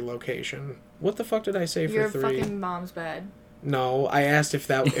third party location. What the fuck did I say for 3? Your fucking mom's bed. No, I asked if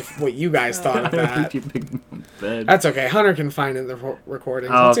what you guys thought of that. Bed. That's okay. Hunter can find it in the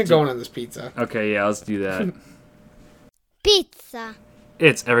recordings. Let's get going on this pizza. Okay, yeah, let's do that. Pizza.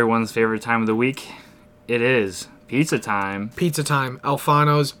 It's everyone's favorite time of the week. It is pizza time. Pizza time.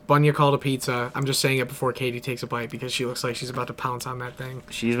 Alfano's Bagna Calda pizza. I'm just saying it before Katie takes a bite because she looks like she's about to pounce on that thing.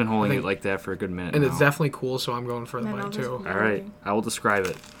 She's been holding it like that for a good minute and now. It's definitely cool, so I'm going for the bite too. All right, I will describe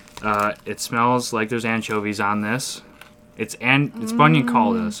it. It smells like there's anchovies on this. It's Bagna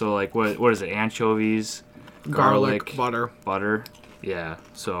Calda, so like what is it? Anchovies, garlic, butter. Yeah,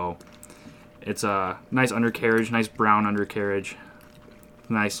 so it's a nice undercarriage, nice brown undercarriage.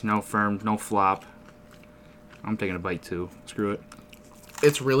 Nice, no firm, no flop. I'm taking a bite too. Screw it.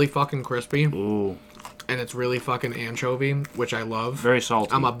 It's really fucking crispy. Ooh. And it's really fucking anchovy, which I love. Very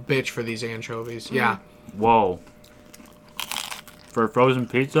salty. I'm a bitch for these anchovies. Yeah. Whoa. For a frozen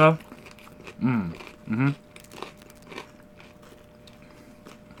pizza? Mm-hmm.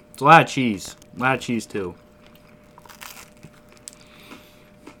 It's a lot of cheese. A lot of cheese, too.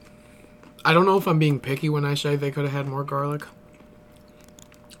 I don't know if I'm being picky when I say they could have had more garlic.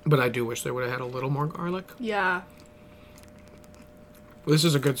 But I do wish they would have had a little more garlic. Yeah. This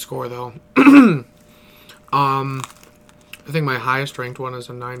is a good score, though. I think my highest ranked one is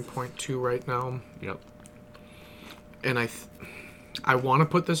a 9.2 right now. Yep. And I want to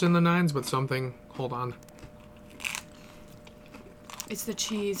put this in the 9s, but something... Hold on. It's the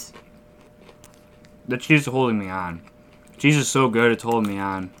cheese. The cheese is holding me on. Cheese is so good, it's holding me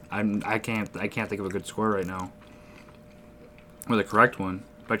on. I can't think of a good score right now. Or the correct one,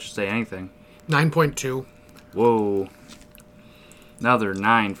 if I should say anything. 9.2. Whoa. Another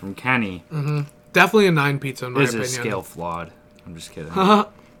 9 from Kenny. Mm-hmm. Definitely a 9 pizza in my opinion. This is scale flawed. I'm just kidding.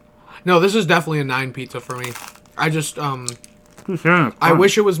 No, this is definitely a 9 pizza for me. I just, Yeah, I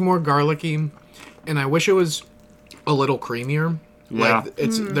wish it was more garlicky, and I wish it was a little creamier. Yeah. Like,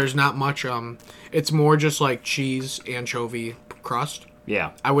 there's not much, it's more just like cheese, anchovy crust.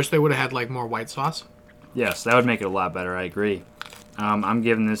 Yeah. I wish they would have had, like, more white sauce. Yes, that would make it a lot better. I agree. I'm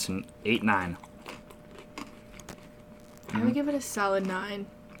giving this an 8-9. I would give it a solid 9.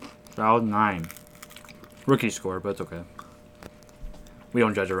 Solid 9. Rookie score, but it's okay. We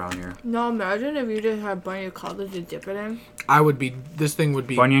don't judge around here. No, imagine if you just had Bagna Calda to dip it in. This thing would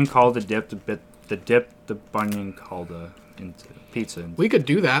be... Bunion Calda dip, the Bunion Calda into pizza. We could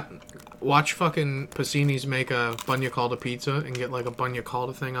do that. Watch fucking Pacini's make a Bagna Calda pizza and get, like, a Bagna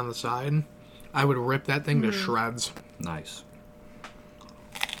Calda thing on the side. I would rip that thing to shreds. Nice.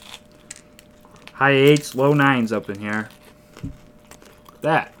 High 8s, low 9s up in here.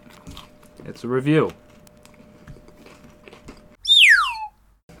 That. It's a review.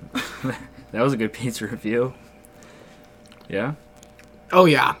 That was a good pizza review. Yeah? Oh,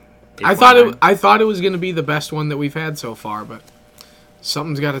 yeah. 8.9. I thought it was going to be the best one that we've had so far, but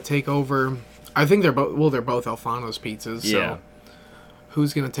something's got to take over. I think they're both Alfano's pizzas. So Yeah.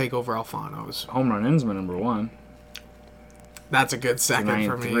 who's going to take over Alfano's? Home Run Innsman number 1. That's a good second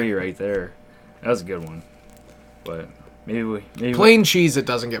for me. 9-3 right there. That was a good one. But maybe Plain cheese, it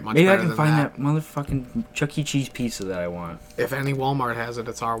doesn't get much maybe I better can than find that. that motherfucking Chuck E. Cheese pizza that I want. If any Walmart has it,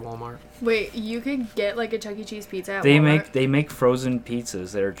 it's our Walmart. Wait, you could get like a Chuck E. Cheese pizza at Walmart? They make frozen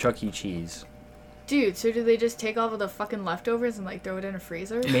pizzas that are Chuck E. Cheese. Dude, so do they just take all of the fucking leftovers and like throw it in a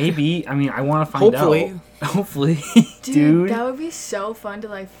freezer? Maybe. I mean, I want to find out. Hopefully. Dude, that would be so fun to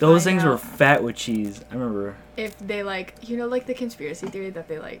like find Those things out were fat with cheese. I remember. if they like, you know, like the conspiracy theory that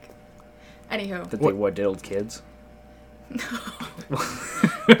they like. Anywho. That they diddled kids?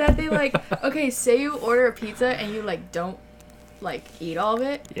 That they like, okay, say you order a pizza and you like don't like eat all of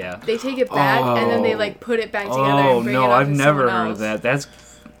it. Yeah. They take it back and then they like put it back together and bring it up I've to never someone heard else. of that. That's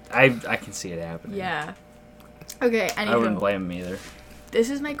I can see it happening. Yeah. Okay, I wouldn't anywho. blame them either. This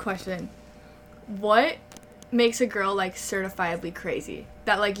is my question. What makes a girl like certifiably crazy?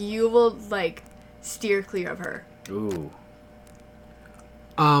 That like you will like steer clear of her. Ooh.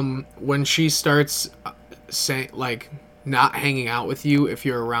 When she starts saying, like, not hanging out with you if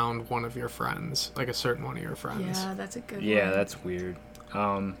you're around one of your friends, like a certain one of your friends. Yeah, that's a good one. Yeah, that's weird.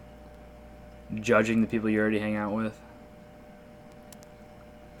 Judging the people you already hang out with.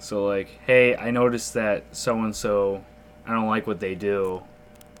 So, like, hey, I noticed that so-and-so, I don't like what they do.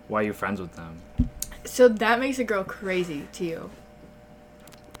 Why are you friends with them? So that makes a girl crazy to you.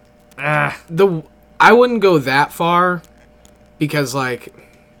 Ah. I wouldn't go that far because, like,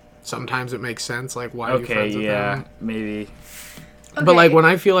 sometimes it makes sense. Like, why are you friends with them? Maybe. Okay. But, like, when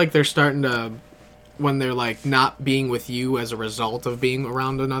I feel like they're starting to... When they're, like, not being with you as a result of being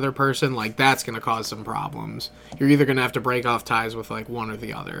around another person, like, that's going to cause some problems. You're either going to have to break off ties with, like, one or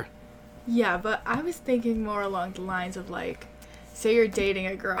the other. Yeah, but I was thinking more along the lines of, like, say you're dating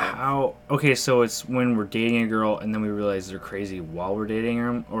a girl. Okay, so it's when we're dating a girl and then we realize they're crazy while we're dating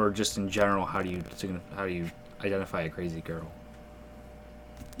them, or just in general, how do you identify a crazy girl?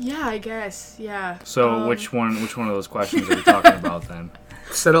 Yeah, I guess. Yeah. So which one of those questions are we talking about then?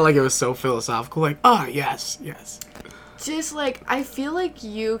 Said it like it was so philosophical. Like, yes. Just, like, I feel like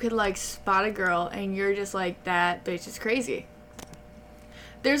you could, like, spot a girl and you're just like, that bitch is crazy.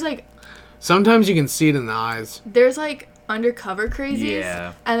 There's, like... Sometimes you can see it in the eyes. There's, like, undercover crazies.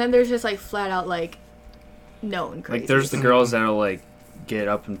 Yeah. And then there's just, like, flat out, like, known crazies. Like, there's the girls that'll, like, get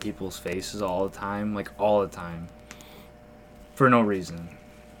up in people's faces all the time. Like, all the time. For no reason.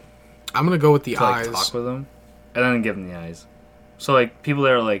 I'm going to go with the To, like, eyes. talk with them. And then give them the eyes. So, like, people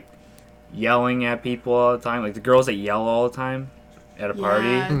that are, like, yelling at people all the time, like the girls that yell all the time at a party.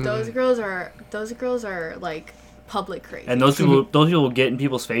 Yeah, those girls are like public crazy. And those people will get in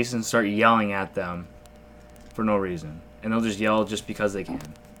people's faces and start yelling at them for no reason. And they'll just yell just because they can.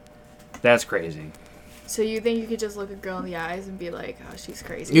 That's crazy. So you think you could just look a girl in the eyes and be like, oh, she's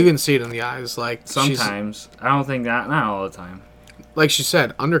crazy? You can see it in the eyes, like sometimes. I don't think that, not all the time. Like she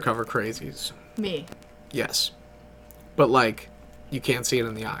said, undercover crazies. Me. Yes. But like, you can't see it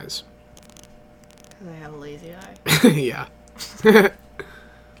in the eyes. Because I have a lazy eye. Yeah.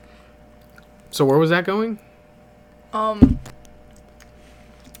 So where was that going?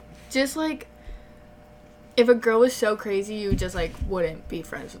 Just like, if a girl was so crazy, you just like wouldn't be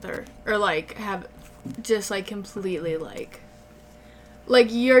friends with her, or like have just like completely like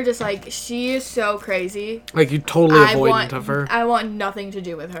you're just like, she is so crazy. Like, you're totally avoidant of her. I want nothing to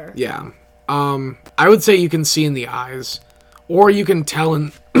do with her. Yeah. I would say you can see in the eyes, or you can tell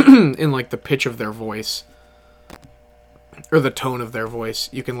in in like the pitch of their voice. Or the tone of their voice.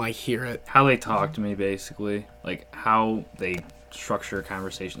 You can, like, hear it. How they talk to me, basically. Like, how they structure a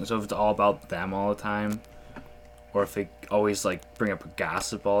conversation. So if it's all about them all the time, or if they always, like, bring up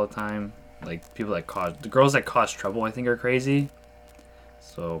gossip all the time. Like, people that the girls that cause trouble, I think, are crazy.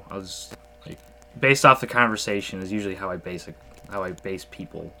 So, I was, like, based off the conversation is usually how I base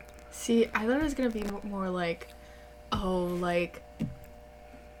people. See, I thought it was going to be more like, oh, like,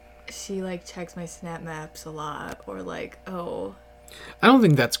 she like checks my snap maps a lot, or like, oh, I don't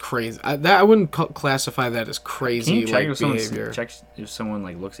think that's crazy. I wouldn't classify that as crazy. Can you check like, behavior. Check if someone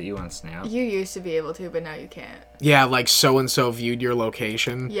like looks at you on Snap? You used to be able to, but now you can't. Yeah, like so and so viewed your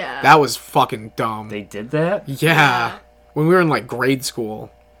location. Yeah, that was fucking dumb. They did that? Yeah, when we were in like grade school.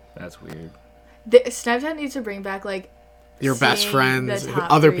 That's weird. Snapchat needs to bring back like your best friends,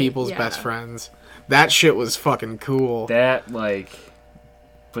 other people's best friends. That shit was fucking cool. That like.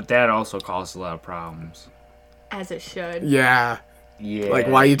 But that also caused a lot of problems. As it should. Yeah. Yeah. Like,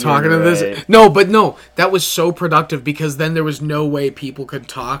 why are you talking to this? No, that was so productive because then there was no way people could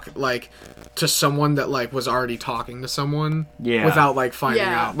talk, like, to someone that, like, was already talking to someone. Yeah. Without, like, finding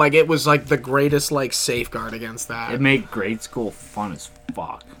out. Like, it was, like, the greatest, like, safeguard against that. It made grade school fun as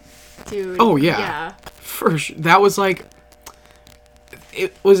fuck. Dude. Oh, yeah. Yeah. For sure. That was, like...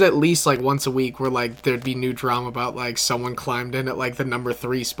 It was at least, like, once a week where, like, there'd be new drama about, like, someone climbed in at, like, the number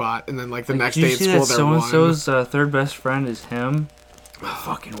 3 spot, and then, like, the next day at school they're one. So-and-so's third best friend is him? No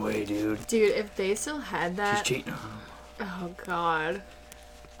fucking way, dude. Dude, if they still had that... She's cheating on him. Oh, God.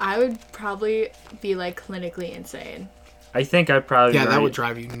 I would probably be, like, clinically insane. I think I'd probably... Yeah, that would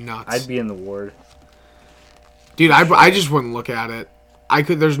drive you nuts. I'd be in the ward. Dude, I just wouldn't look at it. I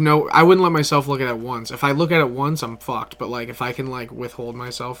wouldn't let myself look at it once. If I look at it once, I'm fucked. But, like, if I can, like, withhold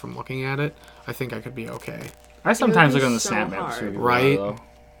myself from looking at it, I think I could be okay. I sometimes look on the Snap map. Right?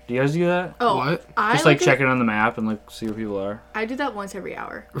 Do you guys do that? Oh, what? Just, like, checking on the map and, like, see where people are? I do that once every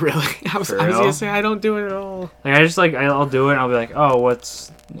hour. Really? I was gonna say, I don't do it at all. Like, I just, like, I'll do it and I'll be like, oh, what's,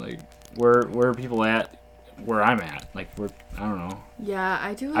 like, where are people at where I'm at? Like, I don't know. Yeah,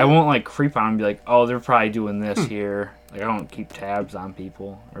 I do. I won't, like, creep on and be like, oh, they're probably doing this here. Like, I don't keep tabs on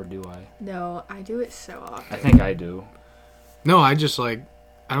people, or do I? No, I do it so often. I think I do. No, I just, like,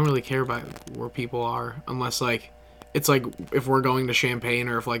 I don't really care about where people are, unless, like, it's, like, if we're going to Champaign,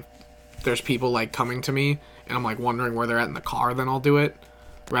 or if, like, there's people, like, coming to me, and I'm, like, wondering where they're at in the car, then I'll do it,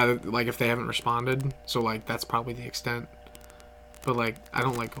 rather, like, if they haven't responded, so, like, that's probably the extent. But, like, I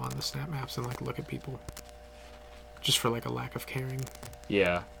don't, like, go on the Snap Maps and, like, look at people, just for, like, a lack of caring.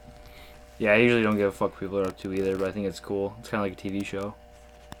 Yeah. Yeah, I usually don't give a fuck what people are up to either, but I think it's cool. It's kind of like a TV show.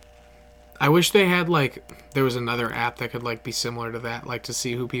 I wish they had, like, there was another app that could, like, be similar to that, like, to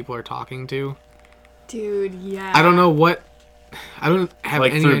see who people are talking to. Dude, yeah. I don't know what... I don't have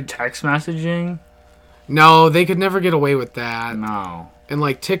like any... Like through text messaging? No, they could never get away with that. No. And,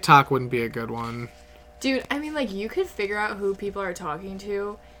 like, TikTok wouldn't be a good one. Dude, I mean, like, you could figure out who people are talking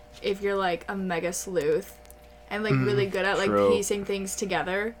to if you're, like, a mega sleuth and, like, really good at, like, piecing things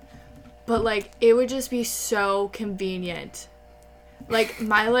together. But, like, it would just be so convenient. Like,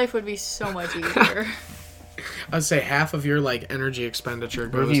 my life would be so much easier. I'd say half of your, like, energy expenditure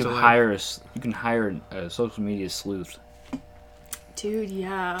goes to, like... You can hire a social media sleuth. Dude,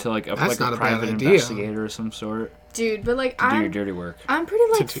 yeah. To, like, That's not a private investigator of some sort. Dude, but, like, do your dirty work. I'm pretty,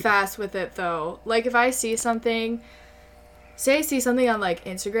 like, fast with it, though. Like, if I see something... Say I see something on, like,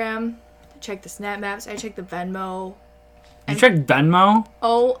 Instagram, I check the Snap Maps, I check the Venmo. You check Venmo?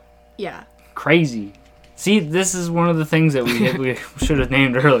 Oh... Yeah. Crazy. See, this is one of the things that we should have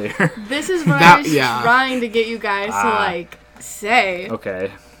named earlier. This is what I was trying to get you guys to, like, say.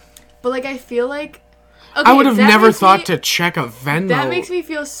 Okay. But, like, I feel like... Okay, I would have that never makes thought me- to check a Venmo. That makes me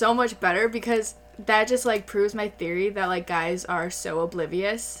feel so much better because that just like proves my theory that like guys are so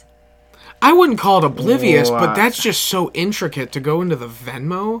oblivious. I wouldn't call it oblivious, Wow. but that's just so intricate to go into the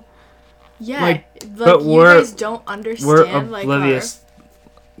Venmo. Yeah, Like, but you guys don't understand We're like oblivious.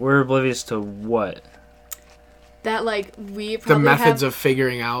 We're oblivious to what? that like we The probably methods have, of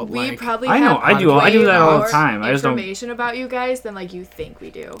figuring out, we like... probably I know, have I do. I do way that all the more time. I just don't. information about you guys than like you think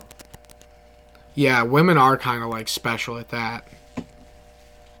we do. Yeah, women are kind of, like, special at that.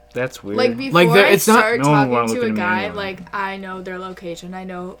 That's weird. Like before Like, I it's not- start No one wanna talking look to a into me guy, anyway. like I know their location, I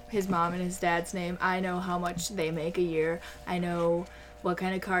know his mom and his dad's name, I know how much they make a year, I know what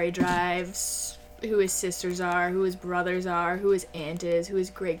kind of car he drives, who his sisters are, who his brothers are, who his aunt is, who his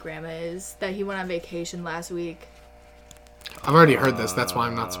great grandma is, that he went on vacation last week. I've already heard this, that's why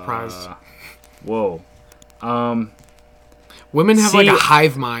I'm not surprised. Whoa. Women have, like, a See-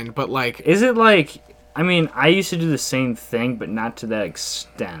 hive mind, but, like... Is it like? I mean, I used to do the same thing, but not to that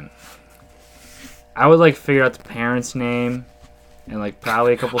extent. I would like figure out the parents' name, and like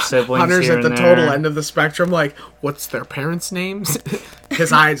probably a couple siblings Hunter's here at the and total there. end of the spectrum, like, what's their parents' names?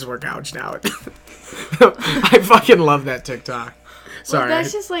 His eyes were gouged out. I fucking love that TikTok. Sorry. Well,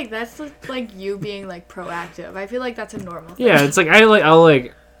 that's just like like you being like proactive. I feel like that's a normal thing. Yeah, it's like I'll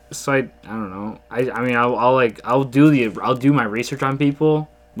like. So I don't know. I mean I'll do my research on people.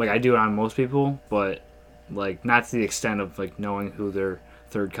 Like I do it on most people, but like not to the extent of like knowing who their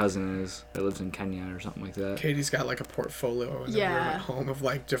third cousin is that lives in Kenya or something like that. Katie's got, like, a portfolio in the room at home of,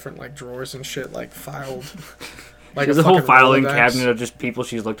 like, different, like, drawers and shit, like, filed. Like There's a whole fucking filing Rolodex. cabinet of just people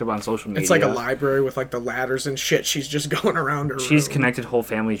she's looked up on social media. It's like a library with, like, the ladders and shit. She's just going around her She's room. connected whole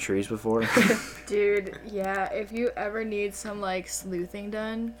family trees before. Dude, yeah, if you ever need some like sleuthing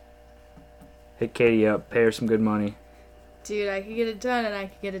done, Hit Katie up, pay her some good money. dude, I could get it done and I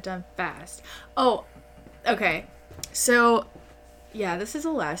could get it done fast. Oh, okay. So, yeah, this is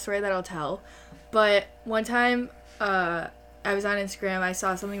the last story that I'll tell. But one time, I was on Instagram, I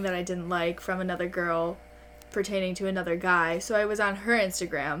saw something that I didn't like from another girl pertaining to another guy. So I was on her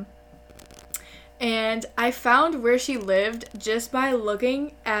Instagram. And I found where she lived just by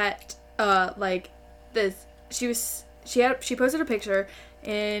looking at, like, this. She posted a picture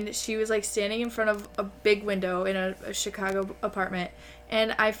and she was like standing in front of a big window in a Chicago apartment,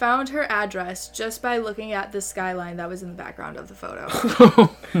 and I found her address just by looking at the skyline that was in the background of the photo.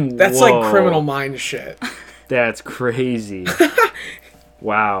 That's Whoa. like criminal mind shit. That's crazy.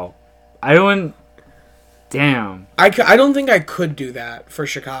 Wow. I don't. Damn. I don't think I could do that for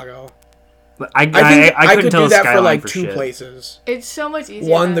Chicago. I I think I couldn't could tell do the that for skyline like for two shit. places. It's so much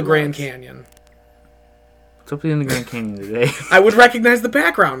easier. One, than the it Grand looks. Canyon. What's up in the Grand Canyon today? I would recognize the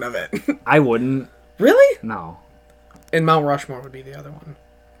background of it. I wouldn't. Really? No. And Mount Rushmore would be the other one.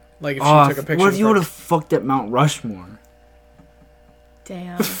 Like if Oh, she took a picture. what if you for- would have fucked at Mount Rushmore?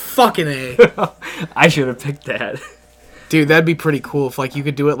 Damn. Fucking A. I should have picked that. Dude, that'd be pretty cool if like you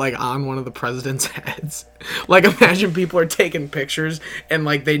could do it like on one of the president's heads. Like imagine people are taking pictures and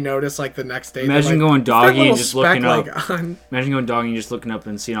like they notice like the next day. Imagine they're, like, going "That doggy little and just speck, looking up. like, on... Imagine going doggy and just looking up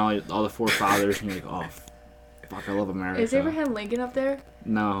and seeing all the forefathers and you're like, oh, fuck, I love America. Is Abraham Lincoln up there?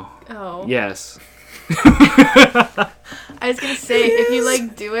 No. Oh. Yes. I was gonna say, if you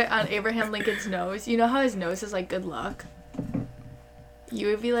like do it on Abraham Lincoln's nose, you know how his nose is like good luck? You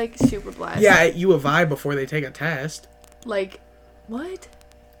would be like super blessed. Yeah, at U of I before they take a test. Like, what?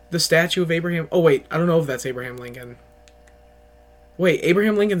 The statue of Abraham. Oh wait, I don't know if that's Abraham Lincoln. Wait,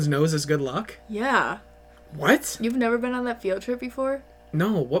 Abraham Lincoln's nose is good luck? Yeah. What? You've never been on that field trip before?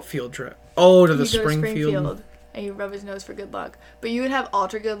 No, what field trip? Oh, to the You go to Springfield. and you rub his nose for good luck. But you would have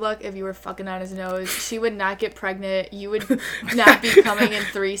ultra good luck if you were fucking on his nose. She would not get pregnant. You would not be coming in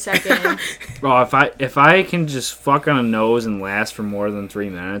 3 seconds. Bro, if I can just fuck on a nose and last for more than 3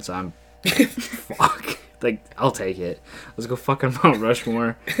 minutes, I'm fuck. Like, I'll take it. Let's go fuck on Mount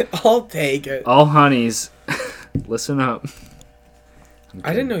Rushmore. I'll take it. All honeys, listen up.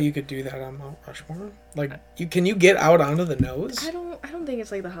 I didn't know you could do that on Mount Rushmore. Like, can you get out onto the nose? I don't think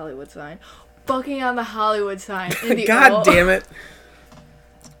it's like the Hollywood sign. Fucking on the Hollywood sign. In the God damn it.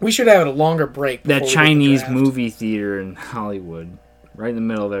 We should have a longer break. That before we hit the Chinese draft. movie theater in Hollywood, right in the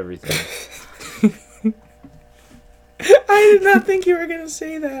middle of everything. I did not think you were going to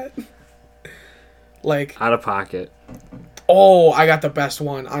say that. Like, Out of pocket. oh, I got the best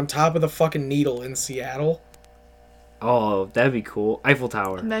one. On top of the fucking Needle in Seattle. Oh, that'd be cool. Eiffel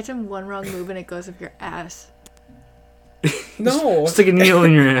Tower. Imagine one wrong move and it goes up your ass. No. Stick a needle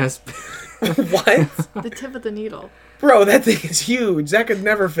in your ass. What? The tip of the needle. Bro, that thing is huge. That could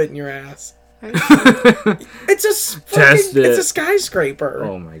never fit in your ass. It's Test it. It's a skyscraper.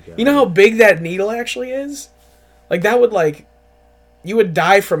 Oh my god. You know how big that needle actually is? Like that would like, you would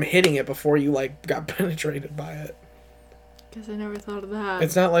die from hitting it before you like got penetrated by it. Guess I never thought of that.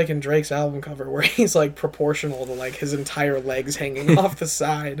 It's not like in Drake's album cover where he's like proportional to like his entire legs hanging off the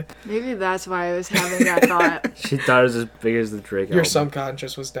side. Maybe that's why I was having that thought. She thought it was as big as the Drake Your album.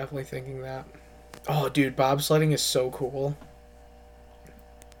 subconscious was definitely thinking that. Oh, dude, bobsledding is so cool.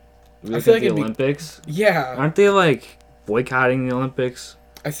 I feel like the Olympics. Yeah. Aren't they like boycotting the Olympics?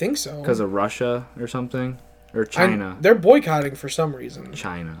 I think so. Because of Russia or something? Or China? They're boycotting for some reason.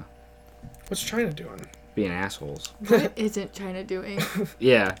 China. What's China doing? Being assholes. What isn't China doing?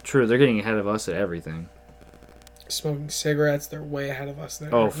 Yeah, true. They're getting ahead of us at everything. Smoking cigarettes, they're way ahead of us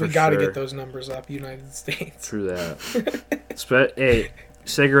there. Oh, for We gotta sure. get those numbers up, United States. True that. Hey,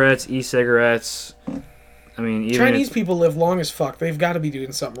 cigarettes, e-cigarettes. I mean, even Chinese people live long as fuck. They've got to be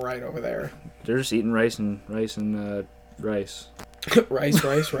doing something right over there. they're just eating rice and rice. rice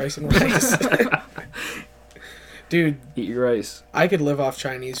and rice. Dude, Eat your rice. I could live off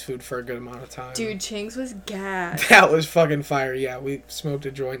Chinese food for a good amount of time. Dude, Ching's was gas. That was fucking fire. Yeah, we smoked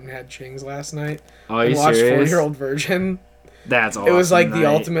a joint and had chings last night. Oh, are you And watched serious? 4-Year-Old Virgin. That's awesome. It was like the night.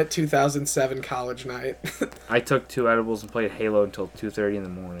 ultimate 2007 college night. I took 2 edibles and played Halo until 2:30 in the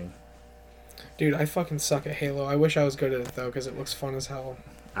morning. Dude, I fucking suck at Halo. I wish I was good at it, though, because it looks fun as hell.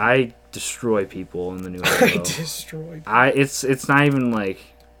 I destroy people in the new I Halo. destroyed. It's not even like,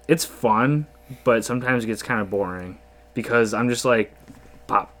 it's fun, but sometimes it gets kind of boring because I'm just like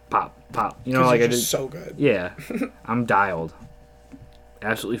pop pop pop. You know, like I just did. so good. Yeah, I'm dialed.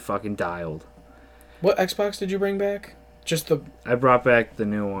 Absolutely fucking dialed. What Xbox did you bring back? Just the... I brought back the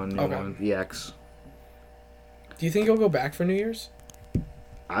new one, Okay. the X. Do you think you'll go back for New Year's?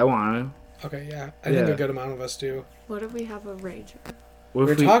 I want Okay, yeah. I think Yeah. a good amount of us do. What if we have a rager? to. We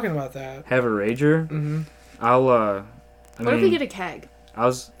were talking about that. have a rager? Mm-hmm. I What if we get a keg?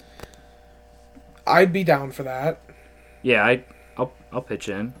 I'd be down for that. Yeah, I'll pitch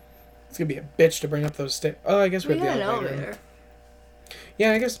in. It's gonna be a bitch to bring up those stairs. Oh, I guess we We have got the an elevator. elevator.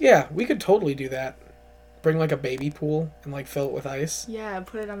 Yeah, I guess, yeah, we could totally do that. Bring, like, a baby pool and, like, fill it with ice. Yeah,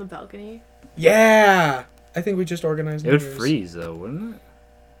 put it on the balcony. Yeah! I think we just organized It would New Year's. freeze though, wouldn't it?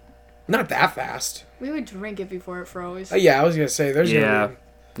 Not that fast. We would drink it before it froze. Yeah, I was gonna say, there's Yeah. gonna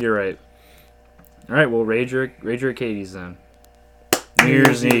You're right. All right, well, Rager at Katie's then. New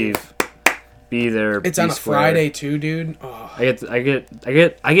Year's Eve. Be there. be... It's be on a square. Friday, too, dude. Oh. I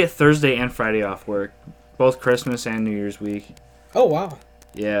get Thursday and Friday off work, both Christmas and New Year's week. Oh, wow.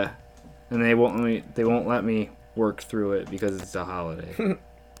 Yeah, and they won't let me work through it because it's a holiday.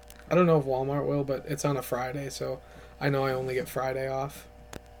 I don't know if Walmart will, but it's on a Friday, so I know I only get Friday off.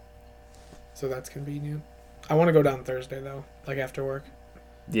 So that's convenient. I want to go down Thursday, though, like after work.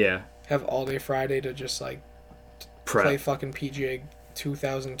 Yeah, Have all day Friday to just, like, prep. play fucking PGA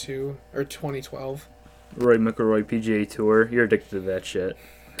 2002 or 2012. Roy McIlroy PGA Tour. You're addicted to that shit.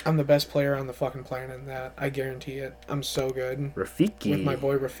 I'm the best player on the fucking planet in that. I guarantee it. I'm so good. Rafiki. With my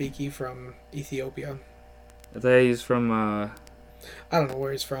boy Rafiki from Ethiopia. I thought he's from. I don't know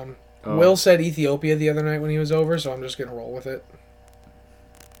where he's from. Oh, Will said Ethiopia the other night when he was over, so I'm just gonna roll with it.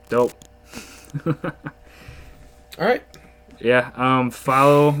 Dope. All right. Yeah.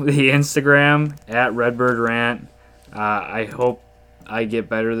 Follow the Instagram at Redbird Rant. I hope I get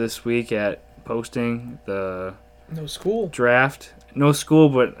better this week at posting the No school. draft. No school,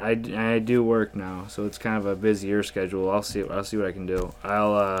 but I do work now, so it's kind of a busier schedule. I'll see what I can do.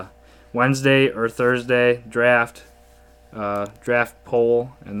 I'll Wednesday or Thursday draft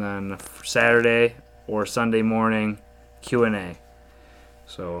poll, and then Saturday or Sunday morning Q&A.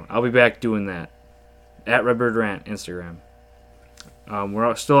 So I'll be back doing that at Redbird Rant Instagram.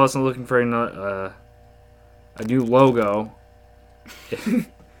 We're still also looking for a new logo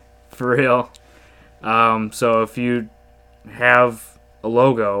for real. So if you have a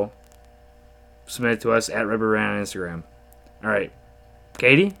logo, submit it to us at Redbird Rant on Instagram. All right,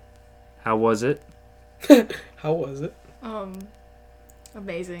 Katie, how was it? How was it?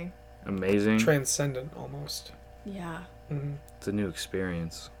 Amazing. Amazing. Transcendent, almost. Yeah. Mm-hmm. It's a new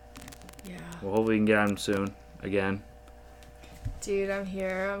experience. Yeah. Well, hopefully we can get on soon again. Dude, I'm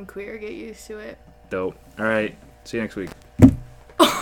here. I'm queer. Get used to it. Dope. All right. See you next week.